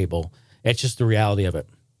Monster cable. It's just the reality of it.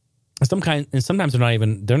 And sometimes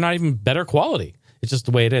they're not even better quality. It's just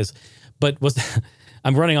the way it is. But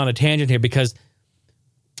I'm running on a tangent here because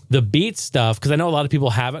the Beats stuff, because I know a lot of people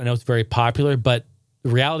have it, I know it's very popular, but the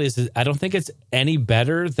reality is I don't think it's any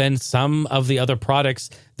better than some of the other products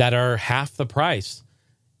that are half the price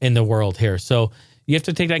in the world here. So you have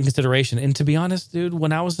to take that in consideration. And to be honest, dude,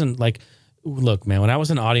 when I was in when I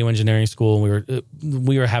was in audio engineering school and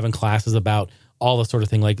we were having classes about all this sort of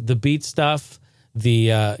thing, like the Beats stuff,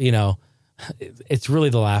 it's really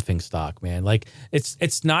the laughing stock, man. Like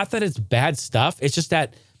it's not that it's bad stuff. It's just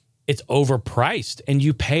that it's overpriced and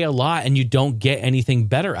you pay a lot and you don't get anything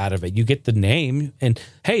better out of it. You get the name and,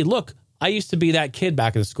 hey, look, I used to be that kid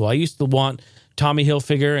back in school. I used to want Tommy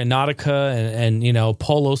Hilfiger and Nautica and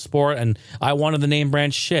Polo Sport, and I wanted the name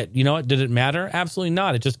brand shit. You know what? Did it matter? Absolutely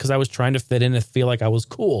not. It's just because I was trying to fit in and feel like I was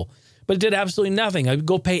cool. But it did absolutely nothing. I would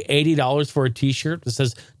go pay $80 for a t-shirt that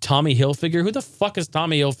says Tommy Hilfiger. Who the fuck is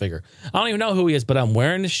Tommy Hilfiger? I don't even know who he is, but I'm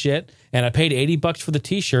wearing the shit, and I paid $80 for the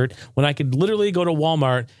t-shirt when I could literally go to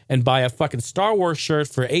Walmart and buy a fucking Star Wars shirt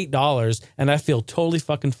for $8, and I feel totally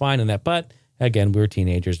fucking fine in that. But again, we were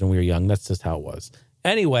teenagers and we were young. That's just how it was.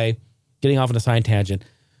 Anyway, getting off on a side tangent.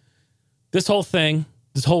 This whole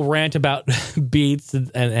rant about Beats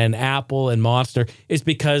and Apple and Monster is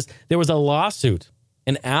because there was a lawsuit.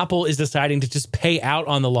 And Apple is deciding to just pay out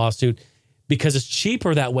on the lawsuit because it's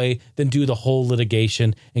cheaper that way than do the whole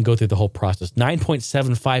litigation and go through the whole process.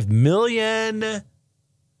 $9.75 million.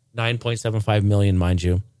 $9.75 million, mind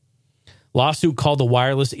you. Lawsuit called the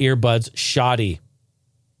wireless earbuds shoddy.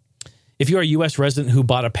 If you're a U.S. resident who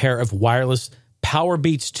bought a pair of wireless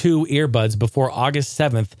Powerbeats 2 earbuds before August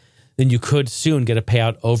 7th, then you could soon get a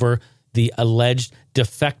payout over the alleged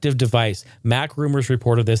defective device. Mac Rumors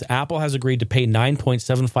reported this. Apple has agreed to pay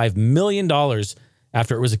 $9.75 million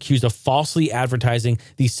after it was accused of falsely advertising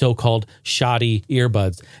these so-called shoddy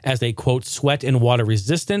earbuds as they, quote, sweat and water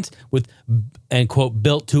resistant with, and, quote,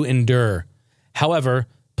 built to endure. However,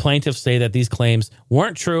 plaintiffs say that these claims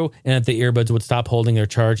weren't true and that the earbuds would stop holding their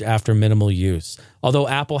charge after minimal use. Although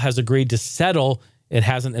Apple has agreed to settle, it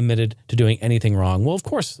hasn't admitted to doing anything wrong. Well, of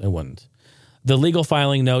course it wouldn't. The legal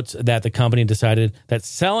filing notes that the company decided that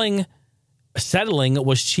settling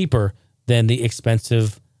was cheaper than the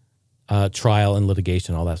expensive trial and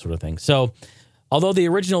litigation, all that sort of thing. So, although the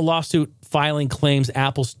original lawsuit filing claims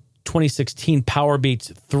Apple's 2016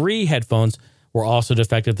 Powerbeats 3 headphones were also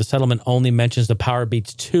defective, the settlement only mentions the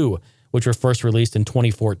Powerbeats 2, which were first released in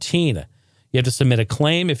 2014. You have to submit a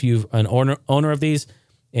claim if you're an owner of these,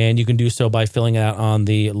 and you can do so by filling it out on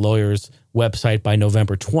the lawyer's website by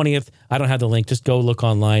November 20th. I don't have the link. Just go look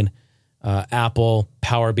online, Apple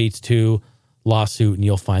Powerbeats 2 lawsuit, and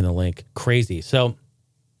you'll find the link. Crazy. So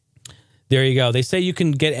there you go. They say you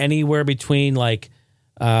can get anywhere between like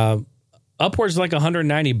upwards of like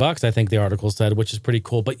 $190, I think the article said, which is pretty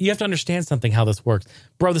cool. But you have to understand something, how this works.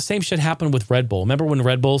 Bro, the same shit happened with Red Bull. Remember when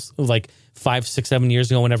Red Bull's like 5, 6, 7 years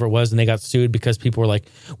ago, whenever it was, and they got sued because people were like,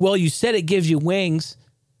 well, you said it gives you wings,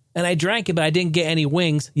 and I drank it, but I didn't get any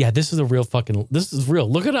wings. Yeah, this is real.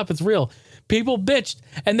 Look it up. It's real. People bitched,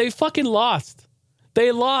 and they fucking lost.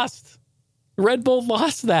 They lost. Red Bull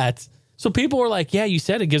lost that. So people were like, yeah, you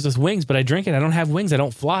said it gives us wings, but I drink it. I don't have wings. I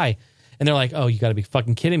don't fly. And they're like, oh, you got to be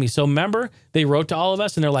fucking kidding me. So remember, they wrote to all of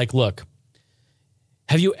us, and they're like, look,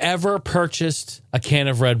 have you ever purchased a can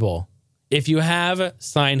of Red Bull? If you have,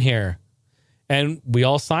 sign here. And we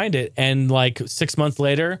all signed it. And like 6 months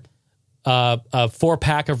later, a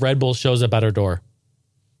 4-pack of Red Bull shows up at our door.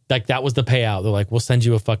 Like that was the payout. They're like, we'll send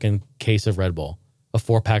you a fucking case of Red Bull, a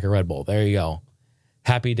 4-pack of Red Bull. There you go.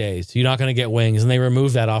 Happy days. You're not going to get wings. And they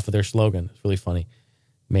removed that off of their slogan. It's really funny.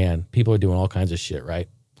 Man, people are doing all kinds of shit, right?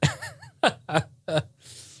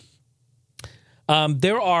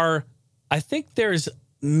 I think there's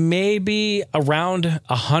maybe around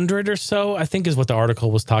 100 or so, I think is what the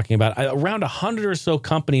article was talking about, around 100 or so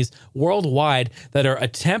companies worldwide that are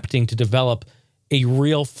attempting to develop a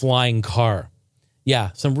real flying car.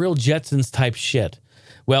 Yeah, some real Jetsons type shit.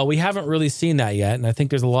 Well, we haven't really seen that yet, and I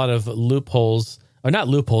think there's a lot of loopholes, or not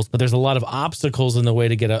loopholes, but there's a lot of obstacles in the way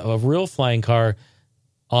to get a real flying car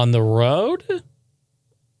on the road,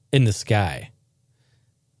 in the sky.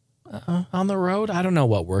 On the road? I don't know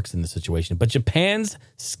what works in this situation, but Japan's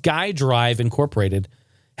SkyDrive Incorporated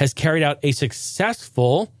has carried out a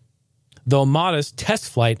successful, though modest, test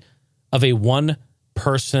flight of a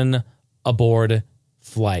one-person aboard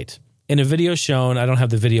flight. In a video shown, I don't have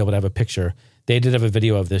the video, but I have a picture. They did have a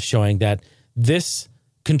video of this showing that this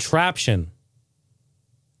contraption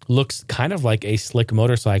looks kind of like a slick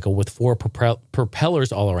motorcycle with 4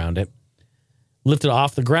 propellers all around it, lifted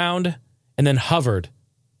off the ground, and then hovered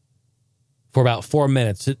for about 4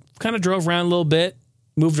 minutes. It kind of drove around a little bit,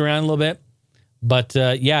 moved around a little bit. But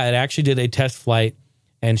yeah, it actually did a test flight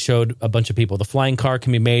and showed a bunch of people. The flying car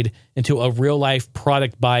can be made into a real-life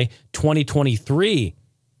product by 2023,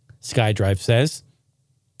 SkyDrive says.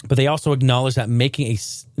 But they also acknowledged that making a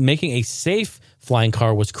safe flying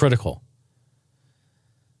car was critical.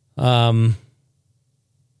 Had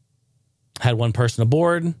one person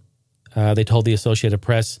aboard. They told the Associated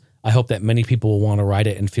Press, I hope that many people will want to ride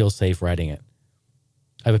it and feel safe riding it.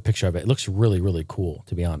 I have a picture of it. It looks really, really cool,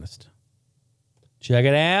 to be honest. Check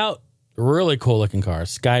it out. Really cool looking car.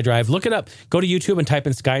 SkyDrive. Look it up. Go to YouTube and type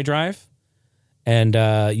in SkyDrive, and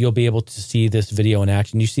you'll be able to see this video in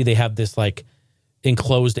action. You see they have this like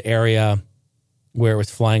enclosed area where it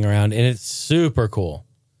was flying around, and it's super cool.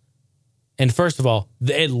 And first of all,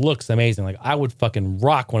 it looks amazing. Like I would fucking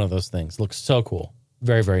rock one of those things. It looks so cool.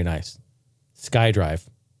 Very, very nice. SkyDrive.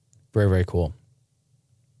 Very, very cool.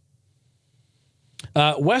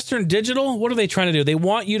 Western Digital, what are they trying to do? They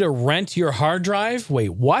want you to rent your hard drive? Wait,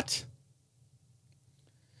 what?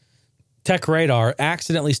 TechRadar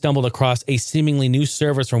accidentally stumbled across a seemingly new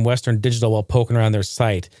service from Western Digital while poking around their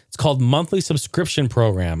site. It's called Monthly Subscription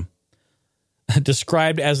Program.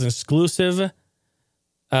 Described as an exclusive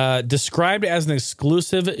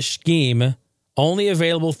scheme only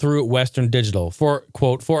available through Western Digital for,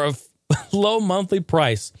 quote, for a low monthly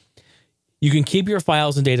price. You can keep your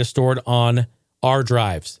files and data stored on our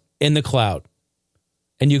drives in the cloud.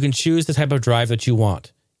 And you can choose the type of drive that you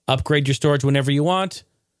want. Upgrade your storage whenever you want.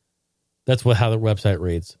 That's how the website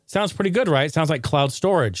reads. Sounds pretty good, right? Sounds like cloud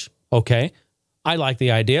storage. Okay. I like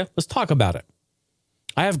the idea. Let's talk about it.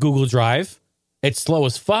 I have Google Drive. It's slow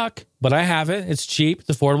as fuck, but I have it. It's cheap. It's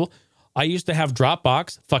affordable. I used to have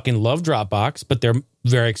Dropbox. Fucking love Dropbox, but they're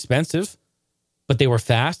very expensive. But they were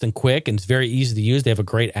fast and quick, and it's very easy to use. They have a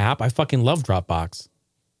great app. I fucking love Dropbox.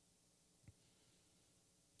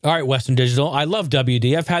 All right, Western Digital. I love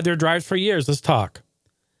WD. I've had their drives for years. Let's talk.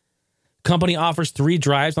 Company offers 3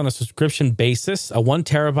 drives on a subscription basis, a 1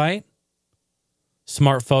 terabyte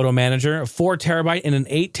Smart Photo Manager, a 4 terabyte, and an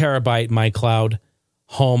 8 terabyte MyCloud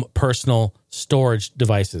home personal storage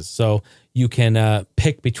devices. So you can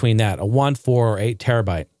pick between that, a 1, 4, or 8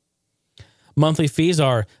 terabyte. Monthly fees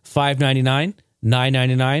are $5.99,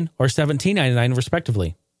 $9.99, or $17.99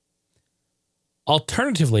 respectively.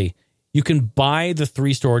 Alternatively, you can buy the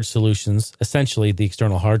 3 storage solutions, essentially the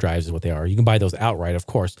external hard drives is what they are. You can buy those outright, of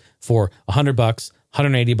course, for $100,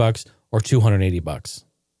 $180, or $280.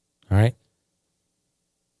 All right.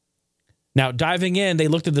 Now, diving in, they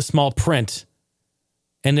looked at the small print,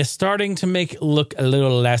 and it's starting to make it look a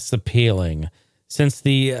little less appealing. Since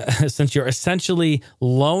you're essentially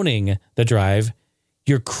loaning the drive,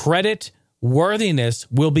 your credit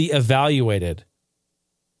worthiness will be evaluated.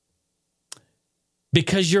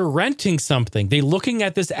 Because you're renting something. They're looking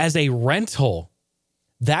at this as a rental.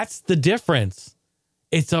 That's the difference.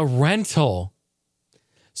 It's a rental.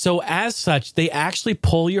 So as such, they actually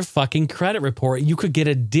pull your fucking credit report. You could get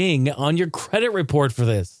a ding on your credit report for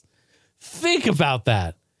this. Think about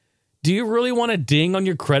that. Do you really want a ding on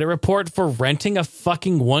your credit report for renting a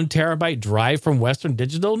fucking 1 terabyte drive from Western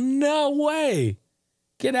Digital? No way.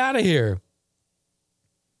 Get out of here.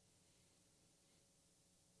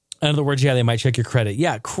 In other words, yeah, they might check your credit.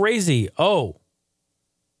 Yeah, crazy. Oh.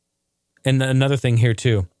 And another thing here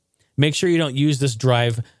too. Make sure you don't use this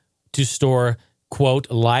drive to store,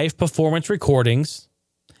 quote, live performance recordings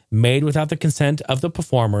made without the consent of the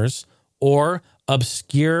performers or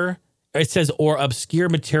obscure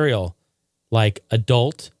material like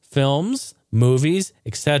adult films, movies,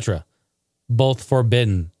 etc. Both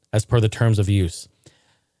forbidden as per the terms of use.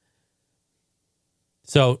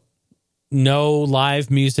 So no live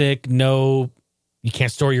music, you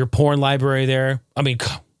can't store your porn library there. I mean,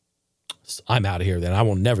 I'm out of here then. I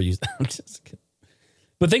will never use that. I'm just kidding.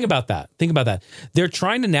 But think about that. They're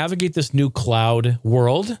trying to navigate this new cloud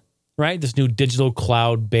world, right? This new digital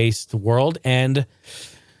cloud-based world. And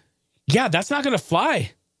yeah, that's not going to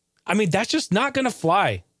fly. I mean, that's just not going to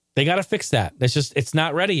fly. They got to fix that. It's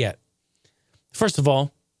not ready yet. First of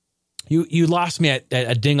all, you lost me at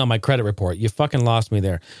a ding on my credit report. You fucking lost me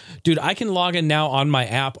there. Dude, I can log in now on my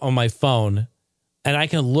app on my phone, and I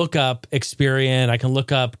can look up Experian. I can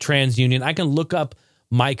look up TransUnion. I can look up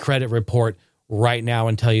my credit report right now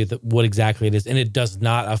and tell you what exactly it is. And it does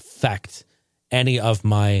not affect any of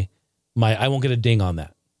my I won't get a ding on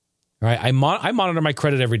that. All right. I monitor my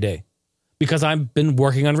credit every day because I've been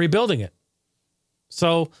working on rebuilding it.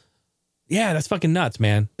 So yeah, that's fucking nuts,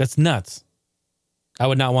 man. That's nuts. I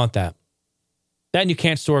would not want that. Then you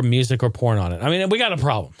can't store music or porn on it. I mean, we got a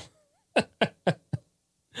problem.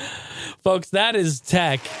 Folks, that is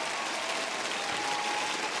tech.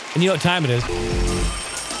 And you know what time it is.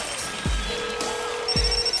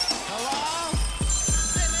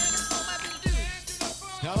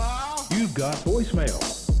 Hello? You've got voicemail.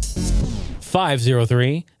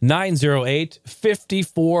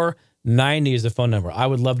 503-908-5490 is the phone number. I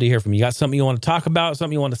would love to hear from you. You got something you want to talk about,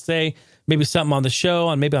 something you want to say, maybe something on the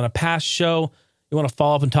show, maybe on a past show. You want to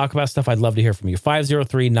follow up and talk about stuff, I'd love to hear from you.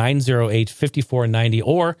 503-908-5490.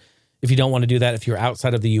 Or if you don't want to do that, if you're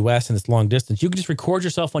outside of the U.S. and it's long distance, you can just record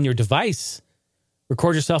yourself on your device.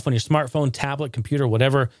 Record yourself on your smartphone, tablet, computer,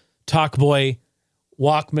 whatever. Talkboy,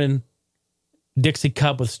 Walkman, Dixie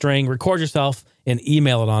cup with string. Record yourself and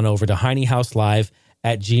email it on over to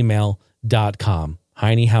hineyhouselive@gmail.com.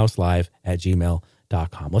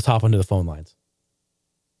 hineyhouselive@gmail.com. Let's hop onto the phone lines.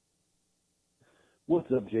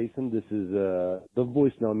 What's up, Jason? This is the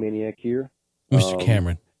voicemail maniac here. Mr.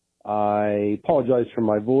 Cameron. I apologize for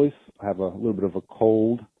my voice. I have a little bit of a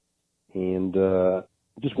cold, and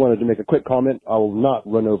just wanted to make a quick comment. I will not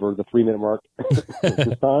run over the 3-minute mark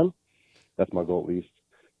this time. That's my goal, at least.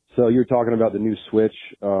 So you're talking about the new Switch.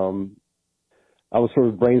 I was sort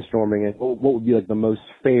of brainstorming it. What would be like the most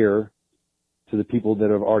fair to the people that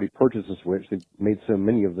have already purchased a Switch? They've made so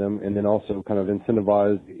many of them, and then also kind of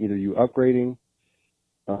incentivize either you upgrading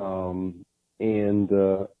and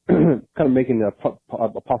kind of making a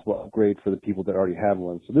possible upgrade for the people that already have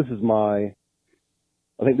one. So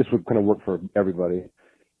I think this would kind of work for everybody.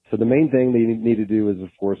 So the main thing they need to do is, of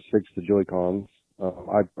course, fix the Joy-Cons.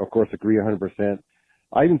 I, of course, agree 100%.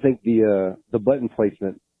 I even think the button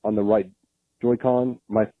placement on the right Joy-Con,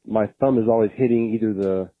 my thumb is always hitting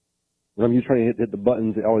either when I'm trying to hit the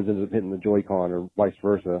buttons, it always ends up hitting the Joy-Con or vice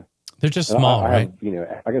versa. They're just small, right? I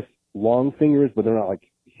have, I guess long fingers, but they're not like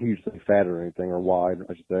hugely fat or anything, or wide,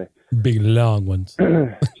 I should say. Big, long ones. So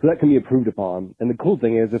that can be improved upon. And the cool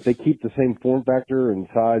thing is, if they keep the same form factor and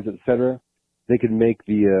size, etc., they could make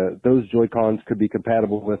those Joy-Cons could be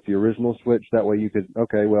compatible with the original Switch. That way you could,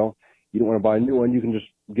 okay, well, you don't want to buy a new one, you can just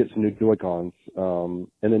get some new Joy-Cons. And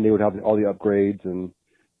then they would have all the upgrades and,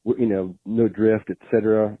 no drift,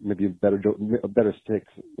 etc., maybe better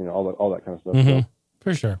sticks, all that kind of stuff. Mm-hmm. So,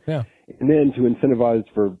 for sure, yeah. And then to incentivize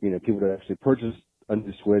for, people to actually purchase a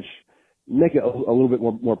new Switch, make it a little bit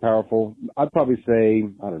more powerful. I'd probably say,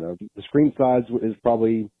 I don't know, the screen size is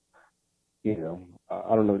probably, I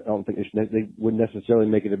don't know. I don't think they would necessarily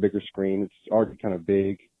make it a bigger screen. It's already kind of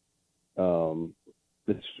big.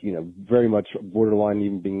 It's, very much borderline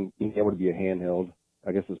even being able to be a handheld.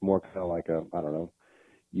 I guess it's more kind of like I don't know.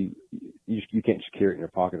 You can't just carry it in your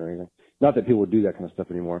pocket or anything. Not that people would do that kind of stuff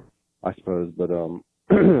anymore, I suppose. But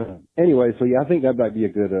anyway, so yeah, I think that might be a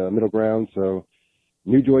good middle ground. So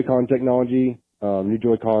new Joy-Con technology, new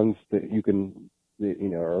Joy-Cons that you can,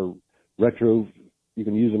 are retro. You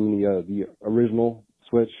can use them in the original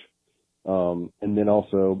Switch, and then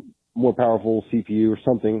also more powerful CPU or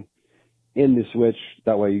something in the Switch.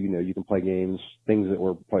 That way, you can play games, things that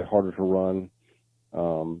were probably harder to run,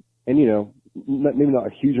 and maybe not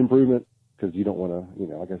a huge improvement because you don't want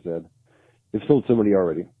to, like I said, they've sold so many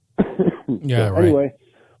already. Yeah. So right. Anyway,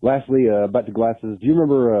 lastly, back to glasses. Do you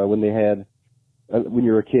remember when they had when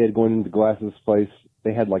you were a kid going into glasses place,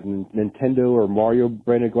 they had like Nintendo or Mario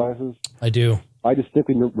branded glasses? I do. I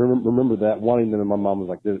distinctly remember that, wanting them, and my mom was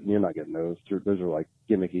like, "You're not getting those. Those are like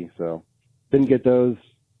gimmicky." So didn't get those.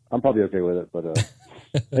 I'm probably okay with it. But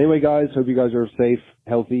anyway, guys, hope you guys are safe,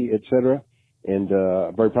 healthy, etc. And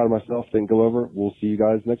very proud of myself. Didn't go over. We'll see you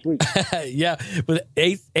guys next week. Yeah, with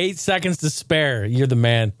 8 seconds to spare, you're the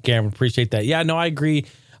man, Cameron. Appreciate that. Yeah, no, I agree.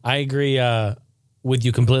 I agree with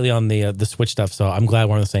you completely on the Switch stuff. So I'm glad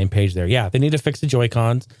we're on the same page there. Yeah, they need to fix the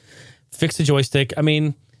Joy-Cons, fix the joystick. I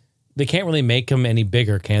mean, they can't really make them any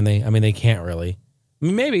bigger, can they? I mean, they can't really. I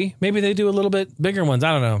mean, maybe they do a little bit bigger ones.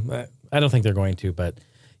 I don't know. I don't think they're going to, but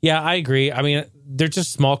yeah, I agree. I mean, they're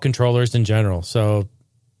just small controllers in general. So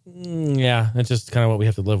yeah, it's just kind of what we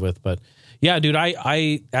have to live with. But yeah, dude,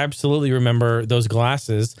 I absolutely remember those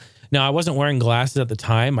glasses. Now, I wasn't wearing glasses at the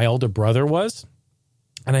time. My older brother was.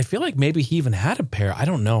 And I feel like maybe he even had a pair. I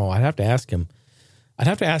don't know. I'd have to ask him.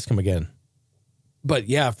 Again. But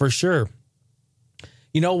yeah, for sure.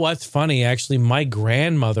 You know what's funny? Actually, my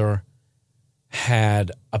grandmother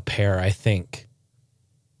had a pair, I think.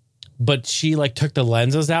 But she like took the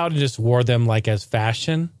lenses out and just wore them like as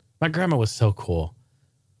fashion. My grandma was so cool.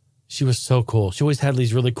 She was so cool. She always had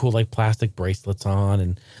these really cool like plastic bracelets on,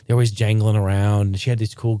 and they're always jangling around. And she had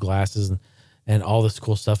these cool glasses and all this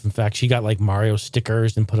cool stuff. In fact, she got like Mario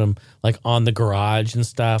stickers and put them like on the garage and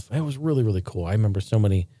stuff. It was really, really cool. I remember so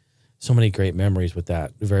many great memories with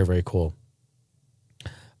that. Very, very cool.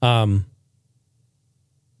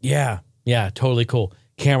 Yeah, totally cool.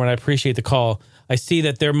 Cameron, I appreciate the call. I see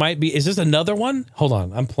that there might be, is this another one? Hold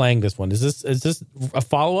on. I'm playing this one. Is this a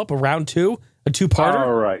follow-up, a round two, a two-parter?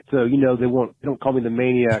 All right. So, they don't call me the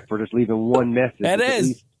maniac for just leaving one message. That is. At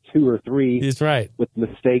least 2 or 3. That's right. With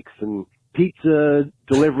mistakes and pizza,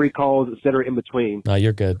 delivery calls, et cetera, in between. No,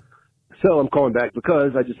 you're good. So I'm calling back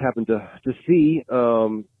because I just happened to see,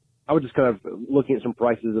 I was just kind of looking at some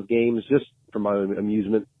prices of games just for my own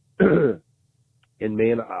amusement. And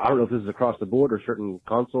man, I don't know if this is across the board or certain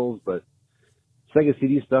consoles, but Sega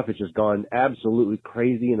CD stuff has just gone absolutely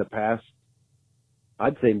crazy in the past,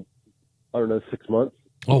 I'd say, 6 months.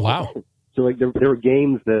 Oh, wow. So like there were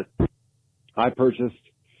games that I purchased,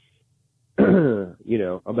 about,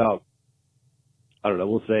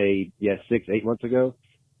 we'll say, 6-8 months ago.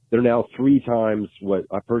 They're now 3 times what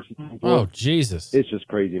I purchased them for. Oh, Jesus. It's just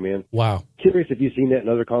crazy, man. Wow. Curious if you've seen that in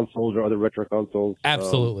other consoles or other retro consoles.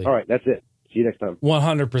 Absolutely. All right, that's it. See you next time.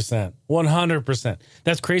 100%. 100%.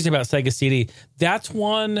 That's crazy about Sega CD. That's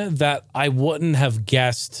one that I wouldn't have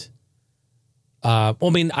guessed. I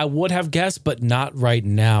would have guessed, but not right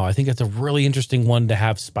now. I think that's a really interesting one to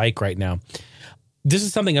have spike right now. This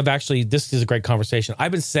is something this is a great conversation.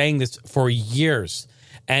 I've been saying this for years.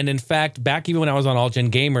 And in fact, back even when I was on All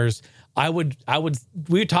Gen Gamers, we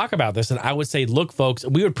would talk about this and I would say, look, folks,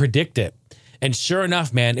 we would predict it. And sure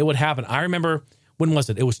enough, man, it would happen. I remember, when was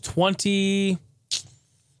it? It was 2011,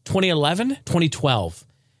 2012.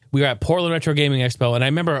 We were at Portland Retro Gaming Expo, and I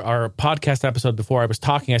remember our podcast episode before I was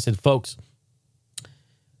talking, I said, folks,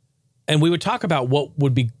 and we would talk about what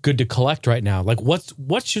would be good to collect right now. Like,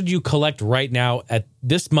 what should you collect right now at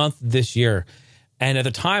this month, this year? And at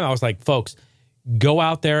the time, I was like, folks, go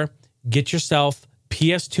out there, get yourself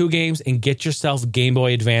PS2 games and get yourself Game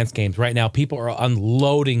Boy Advance games. Right now, people are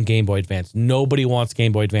unloading Game Boy Advance. Nobody wants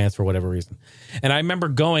Game Boy Advance for whatever reason. And I remember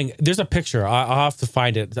going, there's a picture. I'll have to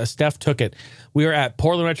find it. Steph took it. We were at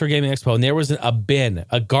Portland Retro Gaming Expo, and there was a bin,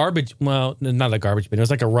 a garbage, well, not a garbage bin. It was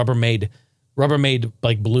like a Rubbermaid,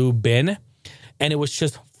 like blue bin. And it was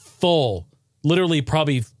just full, literally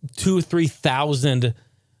probably 2,000-3,000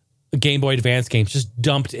 Game Boy Advance games just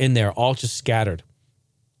dumped in there, all just scattered.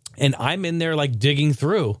 And I'm in there like digging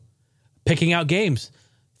through, picking out games,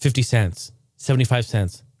 50 cents, 75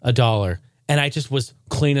 cents, $1. And I just was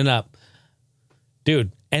cleaning up,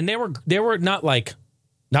 dude. And they were not like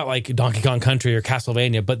Donkey Kong Country or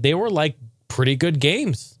Castlevania, but they were like pretty good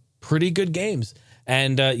games.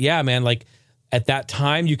 And yeah, man, like at that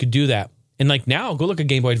time you could do that. And like now, go look at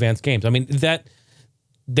Game Boy Advance games. I mean, that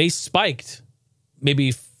they spiked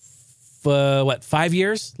maybe 5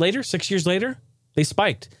 years later, 6 years later, they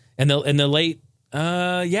spiked. In the late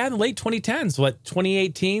 2010s,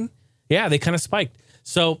 2018? Yeah, they kind of spiked.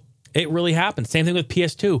 So it really happened. Same thing with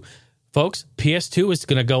PS2. Folks, PS2 is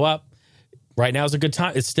going to go up. Right now is a good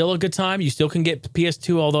time. It's still a good time. You still can get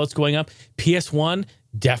PS2, although it's going up. PS1,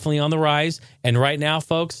 definitely on the rise. And right now,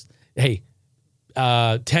 folks, hey,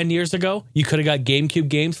 10 years ago, you could have got GameCube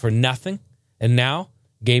games for nothing. And now,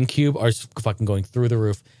 GameCube are fucking going through the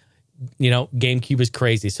roof. You know, GameCube is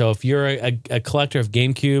crazy. So if you're a collector of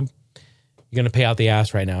GameCube, you're going to pay out the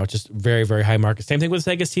ass right now. It's just very, very high market. Same thing with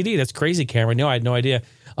Sega CD. That's crazy, Cameron. No, I had no idea.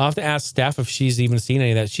 I'll have to ask Steph if she's even seen any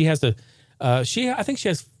of that. She has I think she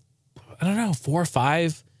has, I don't know, 4 or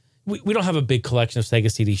 5. We don't have a big collection of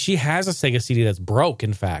Sega CD. She has a Sega CD that's broke,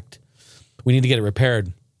 in fact. We need to get it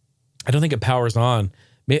repaired. I don't think it powers on.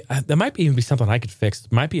 That might even be something I could fix.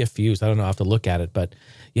 It might be a fuse. I don't know. I'll have to look at it. But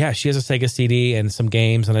yeah, she has a Sega CD and some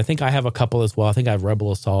games. And I think I have a couple as well. I think I have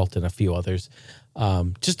Rebel Assault and a few others.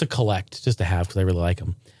 Just to collect, just to have, because I really like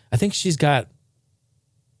them. I think she's got...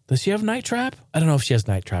 Does she have Night Trap? I don't know if she has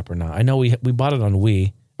Night Trap or not. I know we bought it on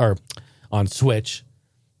Wii, or on Switch.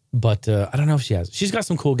 But I don't know if she has. She's got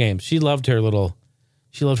some cool games. She loved her little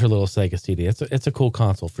Sega CD. It's a cool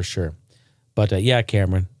console for sure. But yeah,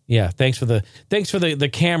 Cameron. Yeah, thanks for the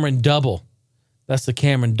Cameron double. That's the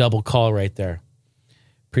Cameron double call right there.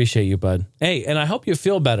 Appreciate you, bud. Hey, and I hope you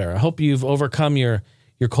feel better. I hope you've overcome your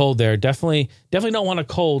cold there. Definitely don't want a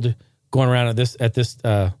cold going around at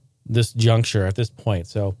this juncture at this point.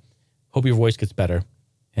 So hope your voice gets better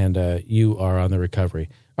and you are on the recovery.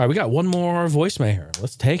 All right, we got one more voicemail here.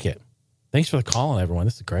 Let's take it. Thanks for the call, everyone.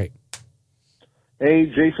 This is great. Hey,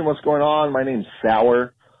 Jason, what's going on? My name's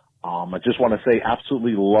Sour. I just want to say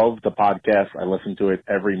absolutely love the podcast. I listen to it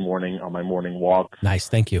every morning on my morning walk. Nice.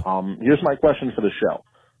 Thank you. Here's my question for the show.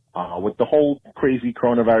 With the whole crazy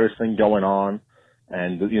coronavirus thing going on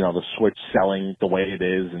and, you know, the Switch selling the way it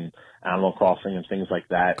is and Animal Crossing and things like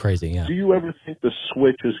that. Crazy, yeah. Do you ever think the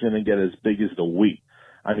Switch is going to get as big as the Wii?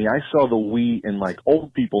 I mean, I saw the Wii in like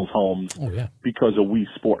old people's homes because of Wii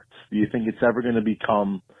Sports. Do you think it's ever going to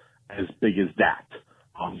become as big as that?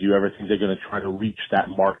 Do you ever think they're going to try to reach that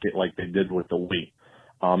market like they did with the Wii?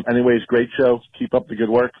 Anyways, great show. Keep up the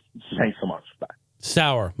good work. Thanks so much. Bye.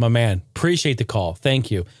 Sour, my man. Appreciate the call.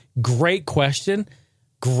 Thank you. Great question.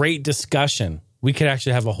 Great discussion. We could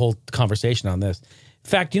actually have a whole conversation on this. In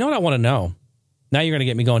fact, you know what I want to know? Now you're going to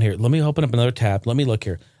get me going here. Let me open up another tab. Let me look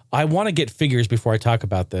here. I want to get figures before I talk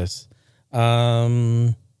about this. How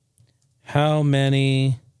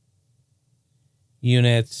many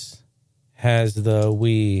units has the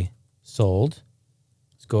Wii sold?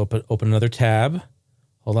 Let's go open another tab.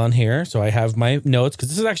 Hold on here. So I have my notes because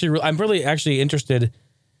this is actually, I'm really actually interested.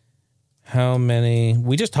 How many,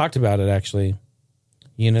 we just talked about it actually.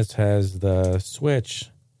 Units has the Switch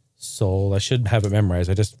sold. I should have it memorized.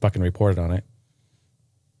 I just fucking reported on it.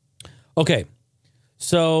 Okay.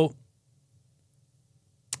 So,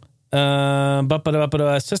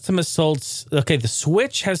 system has sold, okay, the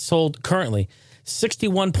Switch has sold currently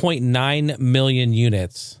 61.9 million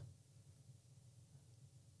units.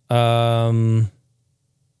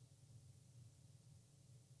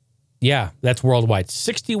 Yeah, that's worldwide.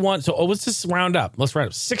 61. So let's just round up. Let's round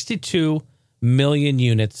up. 62 million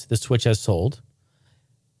units the Switch has sold.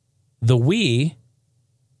 The Wii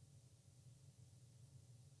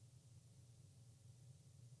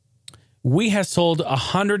Wii has sold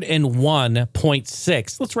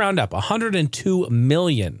 101.6. Let's round up. 102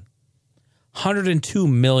 million. 102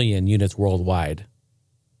 million units worldwide.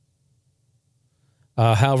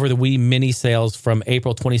 However, the Wii Mini sales from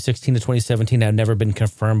April 2016 to 2017 have never been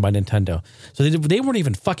confirmed by Nintendo. So they weren't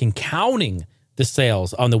even fucking counting the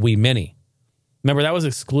sales on the Wii Mini. Remember, that was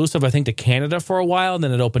exclusive, I think, to Canada for a while, and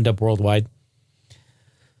then it opened up worldwide.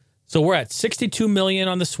 So we're at 62 million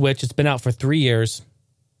on the Switch. It's been out for 3 years.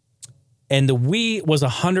 And the Wii was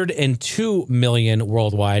 102 million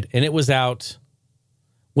worldwide, and it was out.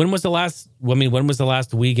 When was the last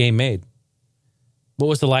Wii game made? What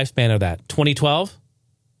was the lifespan of that? 2012?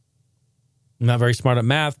 I'm not very smart at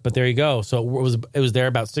math, but there you go. So it was there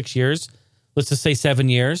about 6 years. Let's just say 7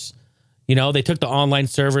 years. You know, they took the online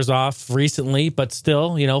servers off recently, but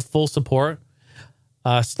still, you know, full support.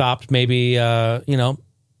 Stopped maybe,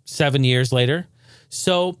 7 years later.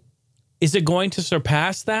 So is it going to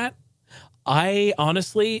surpass that? Okay.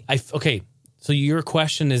 So your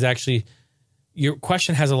question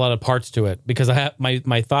has a lot of parts to it, because I have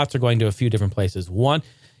my thoughts are going to a few different places. One,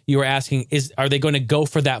 you were asking, are they going to go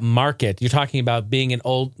for that market? You're talking about being in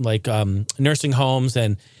old, nursing homes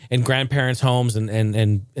and grandparents' homes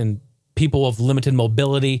and people of limited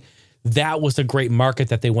mobility. That was a great market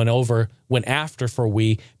that they went after for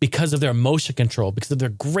Wii because of their motion control, because of their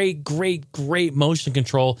great motion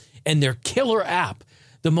control and their killer app,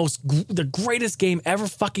 the greatest game ever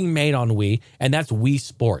fucking made on Wii, and that's Wii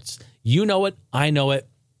Sports. You know it, I know it,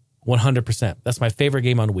 100%. That's my favorite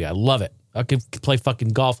game on Wii. I love it. I could play fucking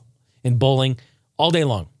golf and bowling all day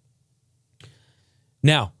long.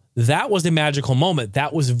 Now, that was a magical moment.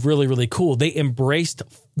 That was really, really cool. They embraced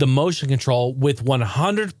the motion control with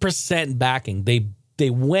 100% backing. They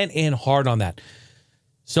went in hard on that.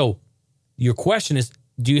 So your question is,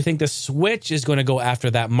 do you think the Switch is going to go after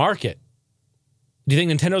that market? Do you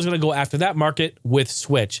think Nintendo's going to go after that market with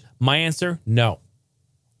Switch? My answer, no.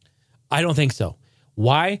 I don't think so.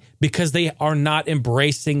 Why? Because they are not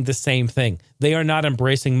embracing the same thing. They are not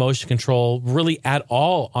embracing motion control really at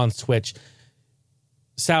all on Switch.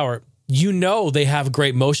 Sour, you know they have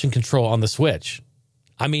great motion control on the Switch.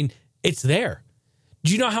 I mean, it's there.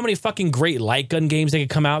 Do you know how many fucking great light gun games they could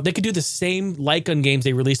come out? They could do the same light gun games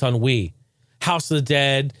they released on Wii. House of the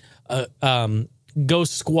Dead,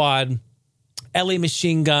 Ghost Squad, LA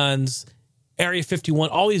Machine Guns, Area 51,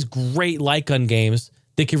 all these great light gun games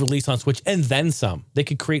they could release on Switch, and then some. They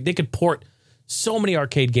could port so many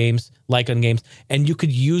arcade games, light gun games, and you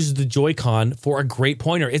could use the Joy-Con for a great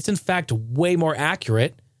pointer. It's in fact way more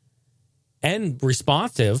accurate and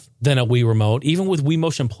responsive than a Wii remote, even with Wii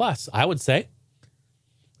Motion Plus, I would say.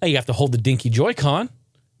 Now, you have to hold the dinky Joy-Con,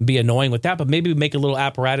 be annoying with that, but maybe make a little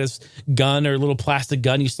apparatus gun or a little plastic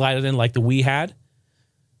gun you slide it in like the Wii had,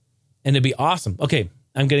 and it'd be awesome. Okay,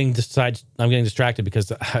 I'm getting distracted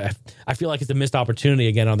because I feel like it's a missed opportunity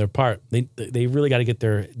again on their part. They really got to get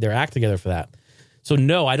their act together for that. So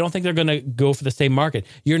no, I don't think they're going to go for the same market.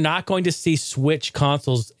 You're not going to see Switch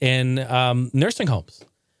consoles in nursing homes.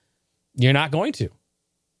 You're not going to.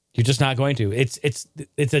 You're just not going to.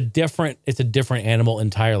 It's a different animal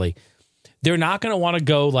entirely. They're not going to want to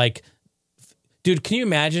go like, dude, can you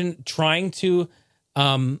imagine trying to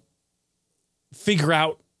figure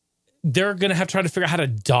out? They're going to have to try to figure out how to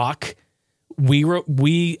dock I'm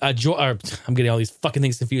getting all these fucking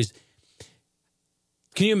things confused.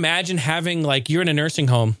 Can you imagine having, like, you're in a nursing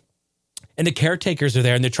home and the caretakers are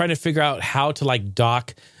there and they're trying to figure out how to, like,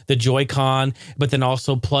 dock the Joy-Con, but then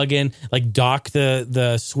also plug in, like, dock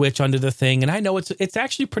the Switch onto the thing. And I know it's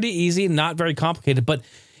actually pretty easy and not very complicated, but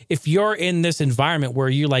if you're in this environment where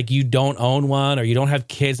you don't own one, or you don't have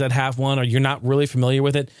kids that have one, or you're not really familiar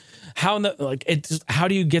with it, how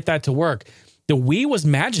do you get that to work? The Wii was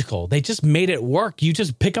magical. They just made it work. You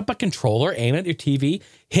just pick up a controller, aim it at your TV,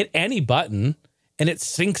 hit any button, and it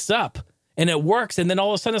syncs up and it works. And then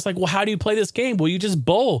all of a sudden it's like, well, how do you play this game? Well, you just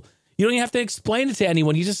bowl. You don't even have to explain it to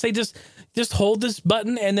anyone. You just say, just hold this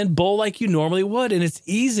button and then bowl like you normally would. And it's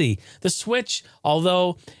easy. The Switch,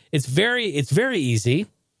 although it's very easy,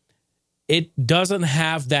 it doesn't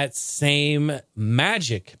have that same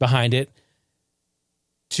magic behind it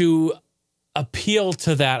to appeal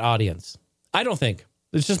to that audience. I don't think.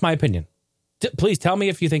 It's just my opinion. Please tell me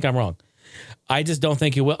if you think I'm wrong. I just don't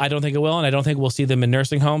think it will. I don't think it will, and I don't think we'll see them in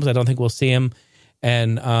nursing homes. I don't think we'll see them,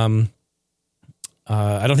 and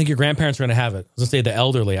I don't think your grandparents are going to have it. I was going to say the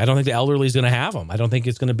elderly. I don't think the elderly is going to have them. I don't think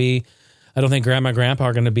it's going to be. I don't think grandma and grandpa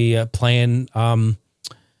are going to be playing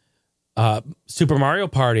Super Mario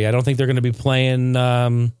Party. I don't think they're going to be playing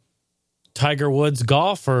Tiger Woods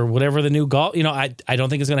golf or whatever the new golf. I don't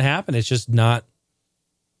think it's going to happen. It's just not.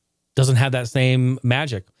 Doesn't have that same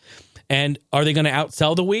magic. And are they going to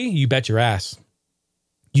outsell the Wii? You bet your ass.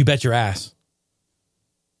 You bet your ass.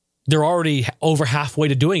 They're already over halfway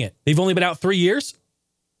to doing it. They've only been out 3 years.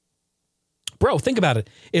 Bro, think about it.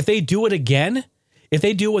 If they do it again, if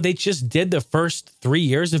they do what they just did the first 3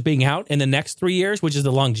 years of being out in the next 3 years, which is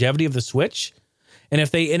the longevity of the Switch, and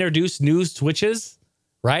if they introduce new Switches,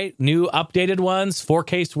 right? New updated ones,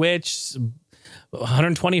 4K Switch,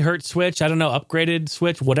 120 hertz Switch, I don't know, upgraded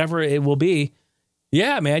Switch, whatever it will be.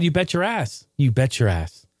 Yeah, man, you bet your ass. You bet your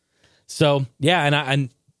ass. So, yeah,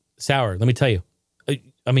 and Sour, let me tell you.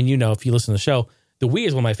 I mean, you know, if you listen to the show, the Wii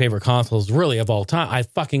is one of my favorite consoles really of all time. I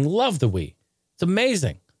fucking love the Wii. It's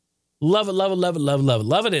amazing. Love it, love it, love it, love it, love it.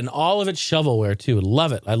 Love it in all of its shovelware too.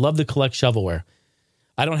 Love it. I love to collect shovelware.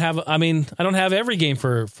 I don't have every game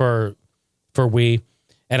for Wii,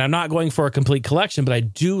 and I'm not going for a complete collection, but I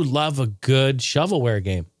do love a good shovelware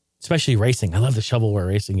game, especially racing. I love the shovelware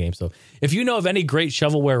racing game. So if you know of any great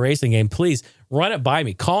shovelware racing game, please run it by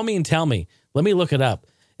me. Call me and tell me. Let me look it up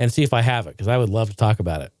and see if I have it, because I would love to talk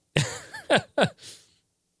about it.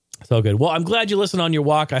 So good. Well, I'm glad you listened on your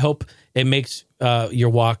walk. I hope it makes your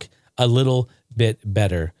walk a little bit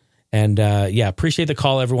better. And yeah, appreciate the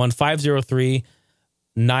call, everyone.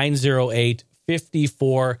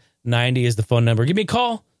 503-908-5490 is the phone number. Give me a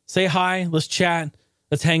call. Say hi. Let's chat.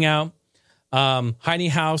 Let's hang out.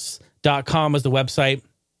 HeineHouse.com is the website.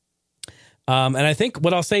 And I think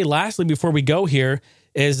what I'll say lastly before we go here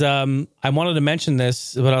is I wanted to mention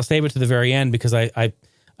this, but I'll save it to the very end because I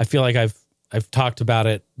feel like I've talked about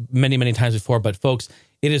it many, many times before. But folks,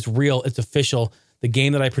 it is real. It's official. The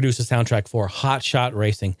game that I produced a soundtrack for, Hot Shot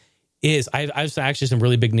Racing, is I've actually some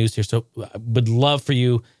really big news here. So I would love for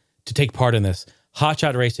you to take part in this. Hot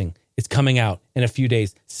Shot Racing, it's coming out in a few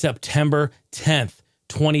days. September 10th,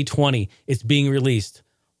 2020. It's being released.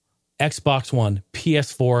 Xbox One,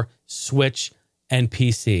 PS4, Switch, and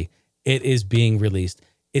PC. It is being released.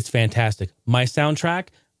 It's fantastic. My soundtrack,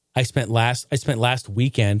 I spent last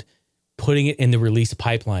weekend putting it in the release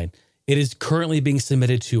pipeline. It is currently being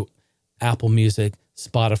submitted to Apple Music,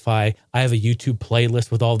 Spotify. I have a YouTube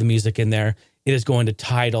playlist with all the music in there. It is going to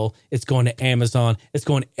Tidal. It's going to Amazon. It's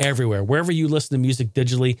going everywhere. Wherever you listen to music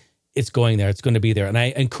digitally, it's going there. It's going to be there. And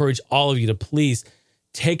I encourage all of you to please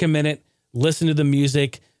take a minute, listen to the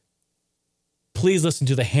music. Please listen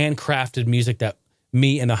to the handcrafted music that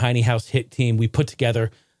me and the Heine House hit team, we put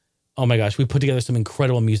together. Oh my gosh, we put together some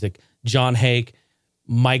incredible music. John Hake,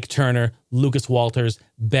 Mike Turner, Lucas Walters,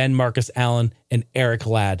 Ben Marcus Allen, and Eric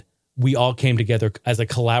Ladd. We all came together as a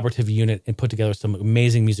collaborative unit and put together some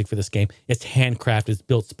amazing music for this game. It's handcrafted. It's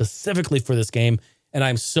built specifically for this game, and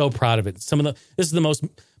I'm so proud of it. This is the most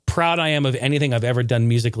proud I am of anything I've ever done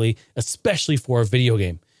musically, especially for a video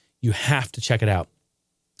game. You have to check it out.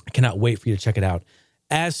 I cannot wait for you to check it out.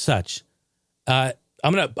 As such, I'm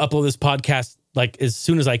going to upload this podcast like as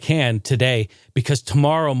soon as I can today, because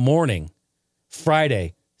tomorrow morning,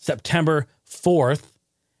 Friday, September 4th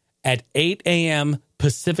at 8 a.m.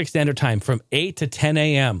 Pacific Standard Time, from 8 to 10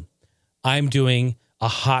 a.m., I'm doing a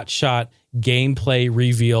Hot Shot gameplay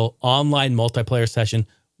reveal online multiplayer session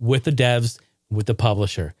with the devs, with the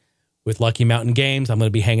publisher. With Lucky Mountain Games, I'm going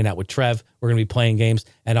to be hanging out with Trev. We're going to be playing games,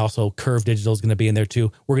 and also Curve Digital is going to be in there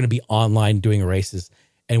too. We're going to be online doing races,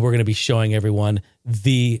 and we're going to be showing everyone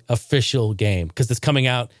the official game because it's coming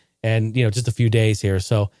out in just a few days here.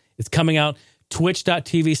 So it's coming out.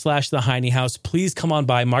 Twitch.tv/The Heine House. Please come on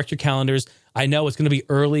by. Mark your calendars. I know it's going to be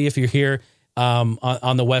early if you're here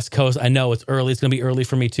on the West Coast. I know it's early. It's going to be early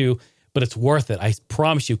for me too, but it's worth it. I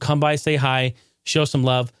promise you. Come by, say hi, show some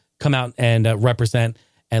love, come out and represent.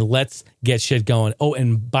 And let's get shit going. Oh,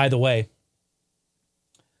 and by the way,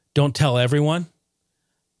 don't tell everyone,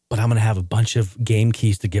 but I'm going to have a bunch of game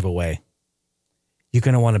keys to give away. You're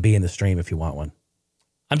going to want to be in the stream if you want one.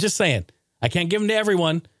 I'm just saying. I can't give them to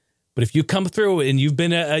everyone, but if you come through and you've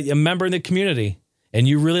been a member in the community and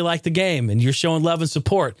you really like the game and you're showing love and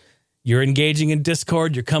support, you're engaging in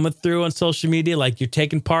Discord, you're coming through on social media, like you're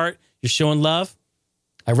taking part, you're showing love,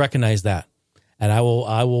 I recognize that. And I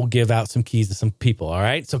will give out some keys to some people. All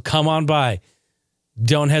right. So come on by.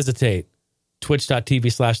 Don't hesitate.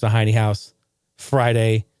 Twitch.tv/The Heine House.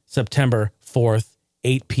 Friday, September 4th,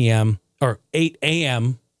 8 p.m. or 8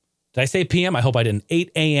 a.m. Did I say p.m.? I hope I didn't. 8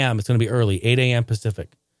 a.m. It's going to be early. 8 a.m. Pacific.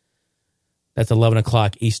 That's 11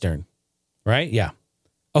 o'clock Eastern. Right? Yeah.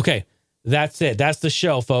 Okay. That's it. That's the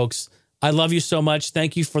show, folks. I love you so much.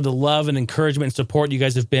 Thank you for the love and encouragement and support you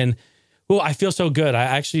guys have been. Oh, I feel so good.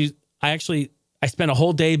 I spent a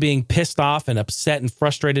whole day being pissed off and upset and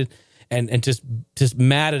frustrated and just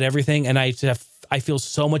mad at everything. And I feel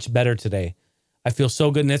so much better today. I feel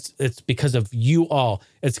so good. And it's because of you all.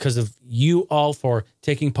 It's because of you all for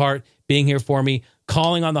taking part, being here for me,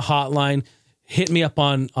 calling on the hotline, hit me up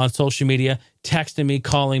on social media, texting me,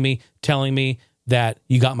 calling me, telling me that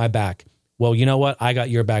you got my back. Well, you know what? I got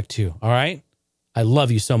your back too. All right. I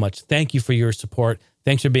love you so much. Thank you for your support.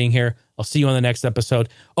 Thanks for being here. I'll see you on the next episode.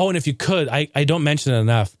 Oh, and if you could, I don't mention it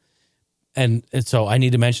enough. And so I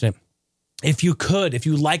need to mention it. If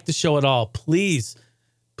you like the show at all, please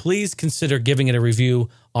consider giving it a review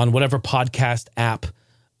on whatever podcast app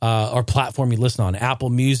or platform you listen on, Apple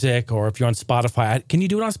Music, or if you're on Spotify. Can you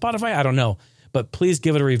do it on Spotify? I don't know. But please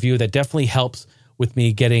give it a review. That definitely helps with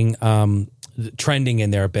me getting trending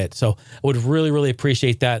in there a bit. So I would really, really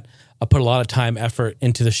appreciate that. I put a lot of time, effort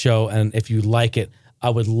into the show. And if you like it, I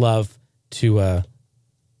would love to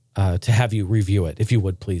have you review it, if you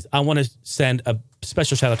would, please. I want to send a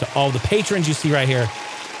special shout out to all the patrons you see right here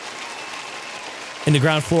in the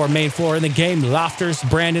ground floor, main floor, in the game. Lofters,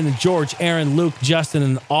 Brandon, and George, Aaron, Luke, Justin,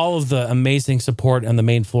 and all of the amazing support on the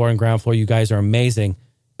main floor and ground floor. You guys are amazing.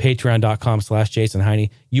 Patreon.com/Jason Heine.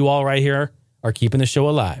 You all right here are keeping the show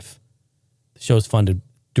alive. The show is funded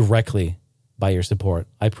directly by your support.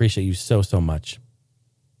 I appreciate you so, so much.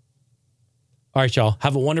 All right, y'all.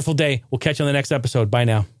 Have a wonderful day. We'll catch you on the next episode. Bye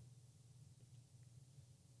now.